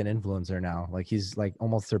LinkedIn influencer now. Like he's like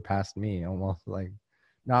almost surpassed me, almost like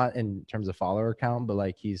not in terms of follower count, but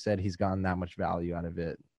like he said he's gotten that much value out of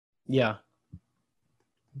it. Yeah.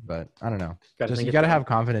 But I don't know. You got to have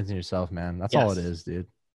confidence in yourself, man. That's all it is, dude.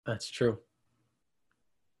 That's true.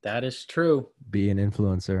 That is true. Be an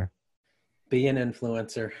influencer. Be an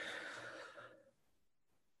influencer.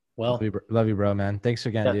 Well, love you, bro, man. Thanks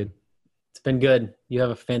again, dude. It's been good. You have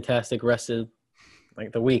a fantastic rest of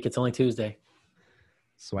the week. It's only Tuesday.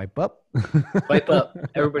 Swipe up. Swipe up.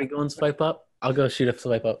 Everybody go and swipe up. I'll go shoot a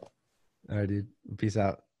swipe up. All right, dude. Peace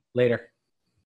out. Later.